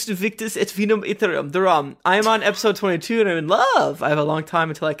adus victus et vinum iterum duram. I am on episode 22 and I'm in love. I have a long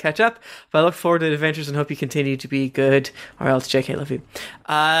time until I catch up, but I look forward to the adventures and hope you continue to be good. Or else, JK, love you.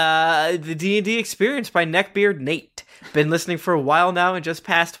 The D&D Experience by Neckbeard Nate. Been listening for a while now and just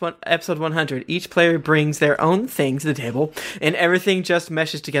past episode 100. Each player brings their own thing to the table, and everything just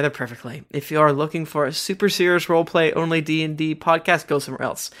meshes together perfectly. If you are looking for a super serious roleplay only D&D podcast, go somewhere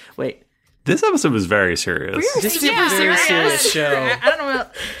else. Wait. This episode was very serious. This is a very serious show. I don't know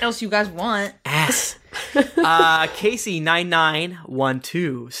what else you guys want. Ass.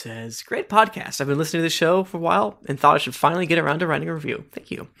 Casey9912 says, great podcast. I've been listening to the show for a while and thought I should finally get around to writing a review.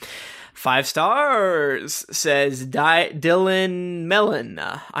 Thank you. 5 stars, says Dylan Mellon.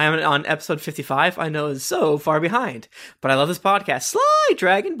 I am on episode 55. I know it's so far behind, but I love this podcast. Sly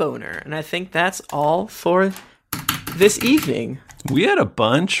Dragon Boner. And I think that's all for this evening. We had a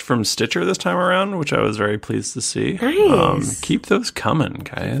bunch from Stitcher this time around, which I was very pleased to see. Nice. Keep those coming,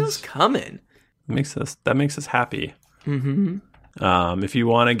 guys. Keep those coming. That makes us happy. Mm-hmm. If you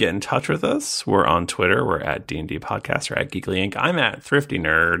want to get in touch with us, we're on Twitter. We're at D&D Podcast or at Geekly Inc. I'm at Thrifty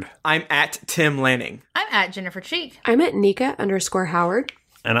Nerd. I'm at Tim Lanning. I'm at Jennifer Cheek. I'm at Nika_Howard.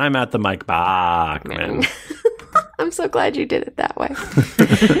 And I'm at the Mike Bachman. I'm so glad you did it that way.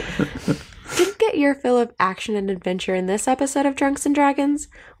 Didn't get your fill of action and adventure in this episode of Drunks and Dragons?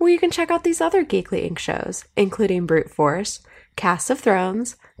 Well, you can check out these other Geekly Inc. shows, including Brute Force, Cast of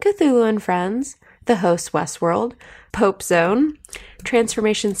Thrones, Cthulhu and Friends, The Host Westworld, Pope Zone,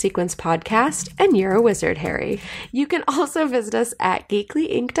 Transformation Sequence Podcast, and You're a Wizard, Harry. You can also visit us at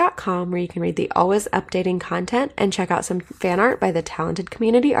geeklyinc.com, where you can read the always updating content and check out some fan art by the talented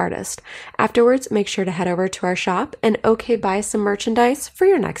community artist. Afterwards, make sure to head over to our shop and buy some merchandise for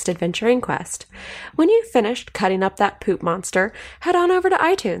your next adventuring quest. When you've finished cutting up that poop monster, head on over to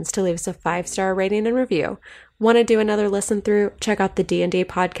iTunes to leave us a 5-star rating and review. Want to do another listen through? Check out the D&D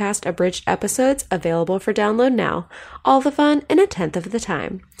Podcast abridged episodes available for download now. All the fun in a tenth of the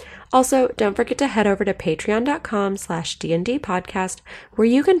time. Also, don't forget to head over to patreon.com/D&D podcast, where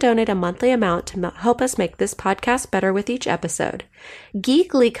you can donate a monthly amount to help us make this podcast better with each episode.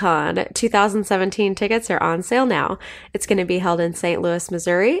 GeeklyCon 2017 tickets are on sale now. It's going to be held in St. Louis,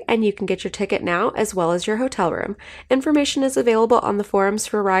 Missouri, and you can get your ticket now as well as your hotel room. Information is available on the forums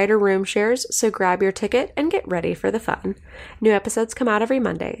for ride or room shares, so grab your ticket and get ready for the fun. New episodes come out every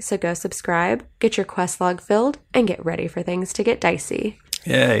Monday, so go subscribe, get your quest log filled, and get ready for things to get dicey.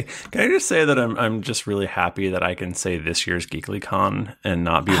 Yay. Can I just say that I'm just really happy that I can say this year's GeeklyCon and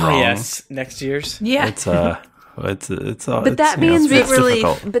not be wrong? Yes, next year's. Yeah. It's that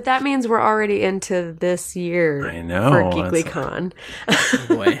means we're already into this year. I know. For GeeklyCon.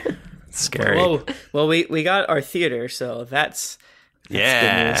 Boy. It's scary. Well, we got our theater, so that's good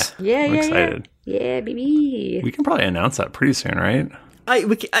news. I'm excited. Yeah, baby. We can probably announce that pretty soon, right?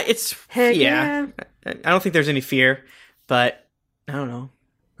 It's Heck yeah. I don't think there's any fear, but I don't know.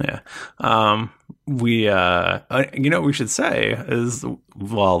 Yeah. We what we should say is,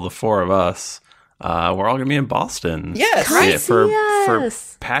 well, the four of us, we're all gonna be in Boston. Yes. For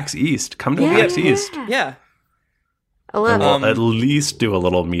PAX East. Come to PAX East. Yeah. And we'll at least do a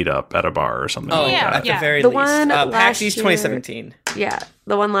little meetup at a bar or something like that. At the very The least. one PAX East year- 2017. Yeah,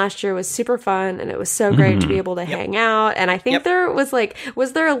 the one last year was super fun, and it was so great to be able to hang out. And I think there was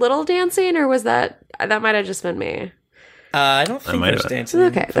was there a little dancing, or was that might have just been me? I don't think there's dancing.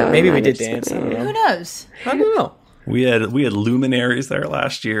 Okay, maybe we did dance. I don't know. Who knows? I don't know. We had luminaries there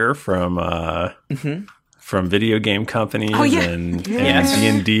last year from video game companies and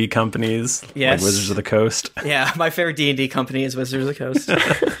D&D companies, like Wizards of the Coast. Yeah, my favorite D&D company is Wizards of the Coast.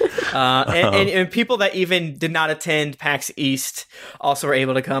 and people that even did not attend PAX East also were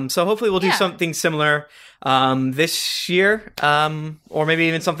able to come. So hopefully we'll do something similar this year, or maybe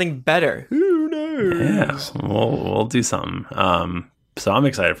even something better. Who knows? Yeah, we'll do something. So I'm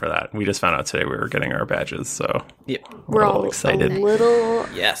excited for that. We just found out today we were getting our badges, so we're all excited. A little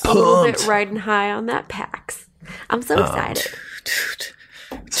bit riding high on that PAX. I'm so excited.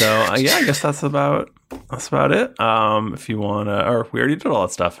 So I guess that's about it. If you want to, or we already did all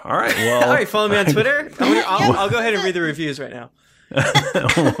that stuff. All right. Well, all right. Follow me on Twitter. I'll go ahead and read the reviews right now.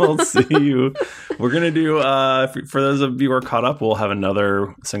 We'll see you. We're going to do, for those of you who are caught up, we'll have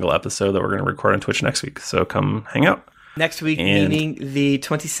another single episode that we're going to record on Twitch next week. So come hang out. Next week, meaning the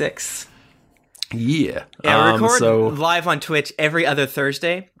 26th. Yeah. Yeah, we record live on Twitch every other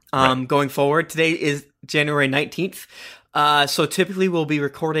Thursday going forward. Today is January 19th. So typically we'll be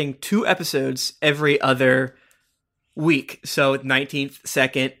recording 2 episodes every other week. So 19th,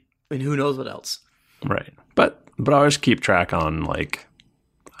 2nd, and who knows what else. Right. But I always keep track on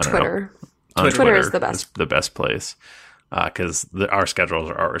Twitter. Twitter is the best. It's the best place because our schedules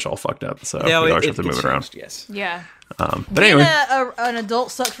are always all fucked up. So we always have to move it around. Yes. Yeah. But anyway, an adult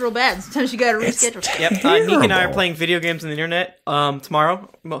sucks real bad. Sometimes you got to reschedule. Yep. Nick and I are playing video games on the internet tomorrow,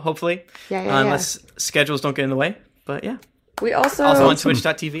 hopefully. Yeah. Unless schedules don't get in the way. But yeah. We also on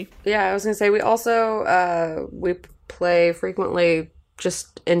Twitch.tv. Yeah, I was gonna say we also we play frequently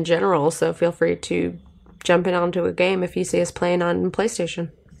just in general, so feel free to jump in onto a game if you see us playing on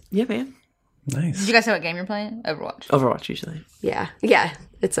PlayStation. Yeah, man. Nice. Did you guys say what game you're playing? Overwatch. Overwatch usually. Yeah,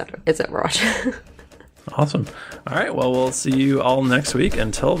 it's Overwatch. Awesome. All right, well, we'll see you all next week.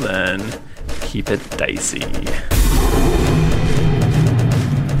 Until then, keep it dicey.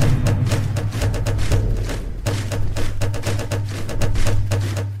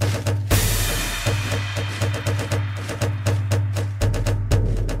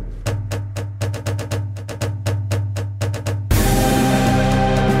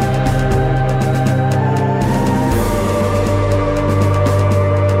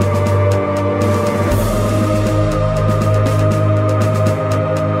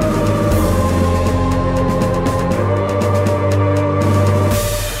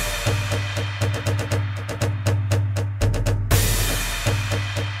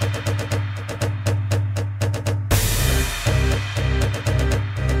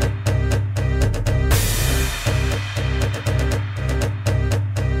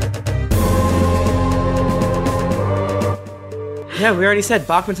 Yeah, we already said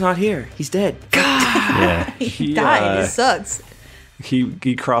Bachman's not here. He's dead. Yeah, He died. It sucks.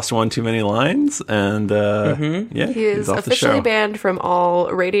 He crossed one too many lines, and yeah, He is he's off the officially show. banned from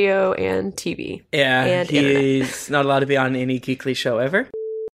all radio and TV. Yeah, and internet. he's not allowed to be on any Geekly show ever.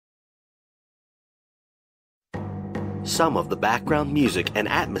 Some of the background music and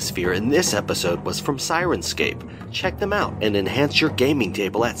atmosphere in this episode was from Sirenscape. Check them out and enhance your gaming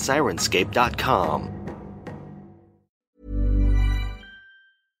table at Sirenscape.com.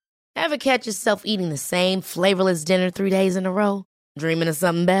 Ever catch yourself eating the same flavorless dinner 3 days in a row? Dreaming of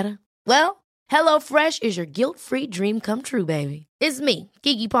something better? Well, HelloFresh is your guilt-free dream come true, baby. It's me,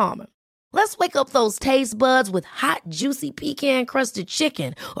 Keke Palmer. Let's wake up those taste buds with hot, juicy pecan-crusted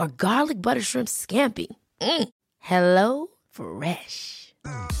chicken or garlic butter shrimp scampi. Hello Fresh.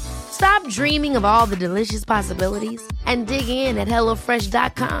 Stop dreaming of all the delicious possibilities and dig in at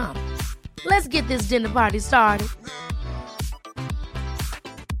HelloFresh.com. Let's get this dinner party started.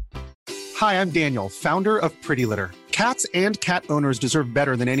 Hi, I'm Daniel, founder of Pretty Litter. Cats and cat owners deserve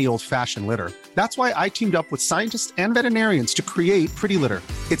better than any old-fashioned litter. That's why I teamed up with scientists and veterinarians to create Pretty Litter.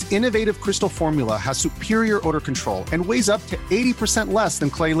 Its innovative crystal formula has superior odor control and weighs up to 80% less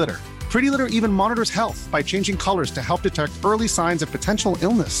than clay litter. Pretty Litter even monitors health by changing colors to help detect early signs of potential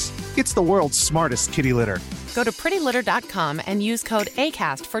illness. It's the world's smartest kitty litter. Go to prettylitter.com and use code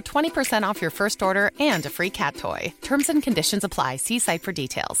ACAST for 20% off your first order and a free cat toy. Terms and conditions apply. See site for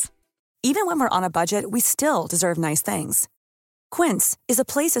details. Even when we're on a budget, we still deserve nice things. Quince is a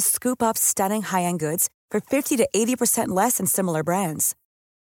place to scoop up stunning high-end goods for 50 to 80% less than similar brands.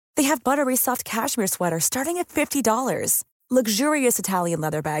 They have buttery soft cashmere sweaters starting at $50, luxurious Italian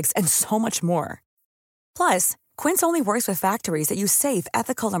leather bags, and so much more. Plus, Quince only works with factories that use safe,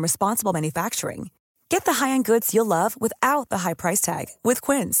 ethical, and responsible manufacturing. Get the high-end goods you'll love without the high price tag with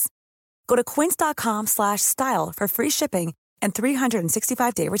Quince. Go to quince.com/style for free shipping and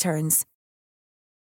 365-day returns.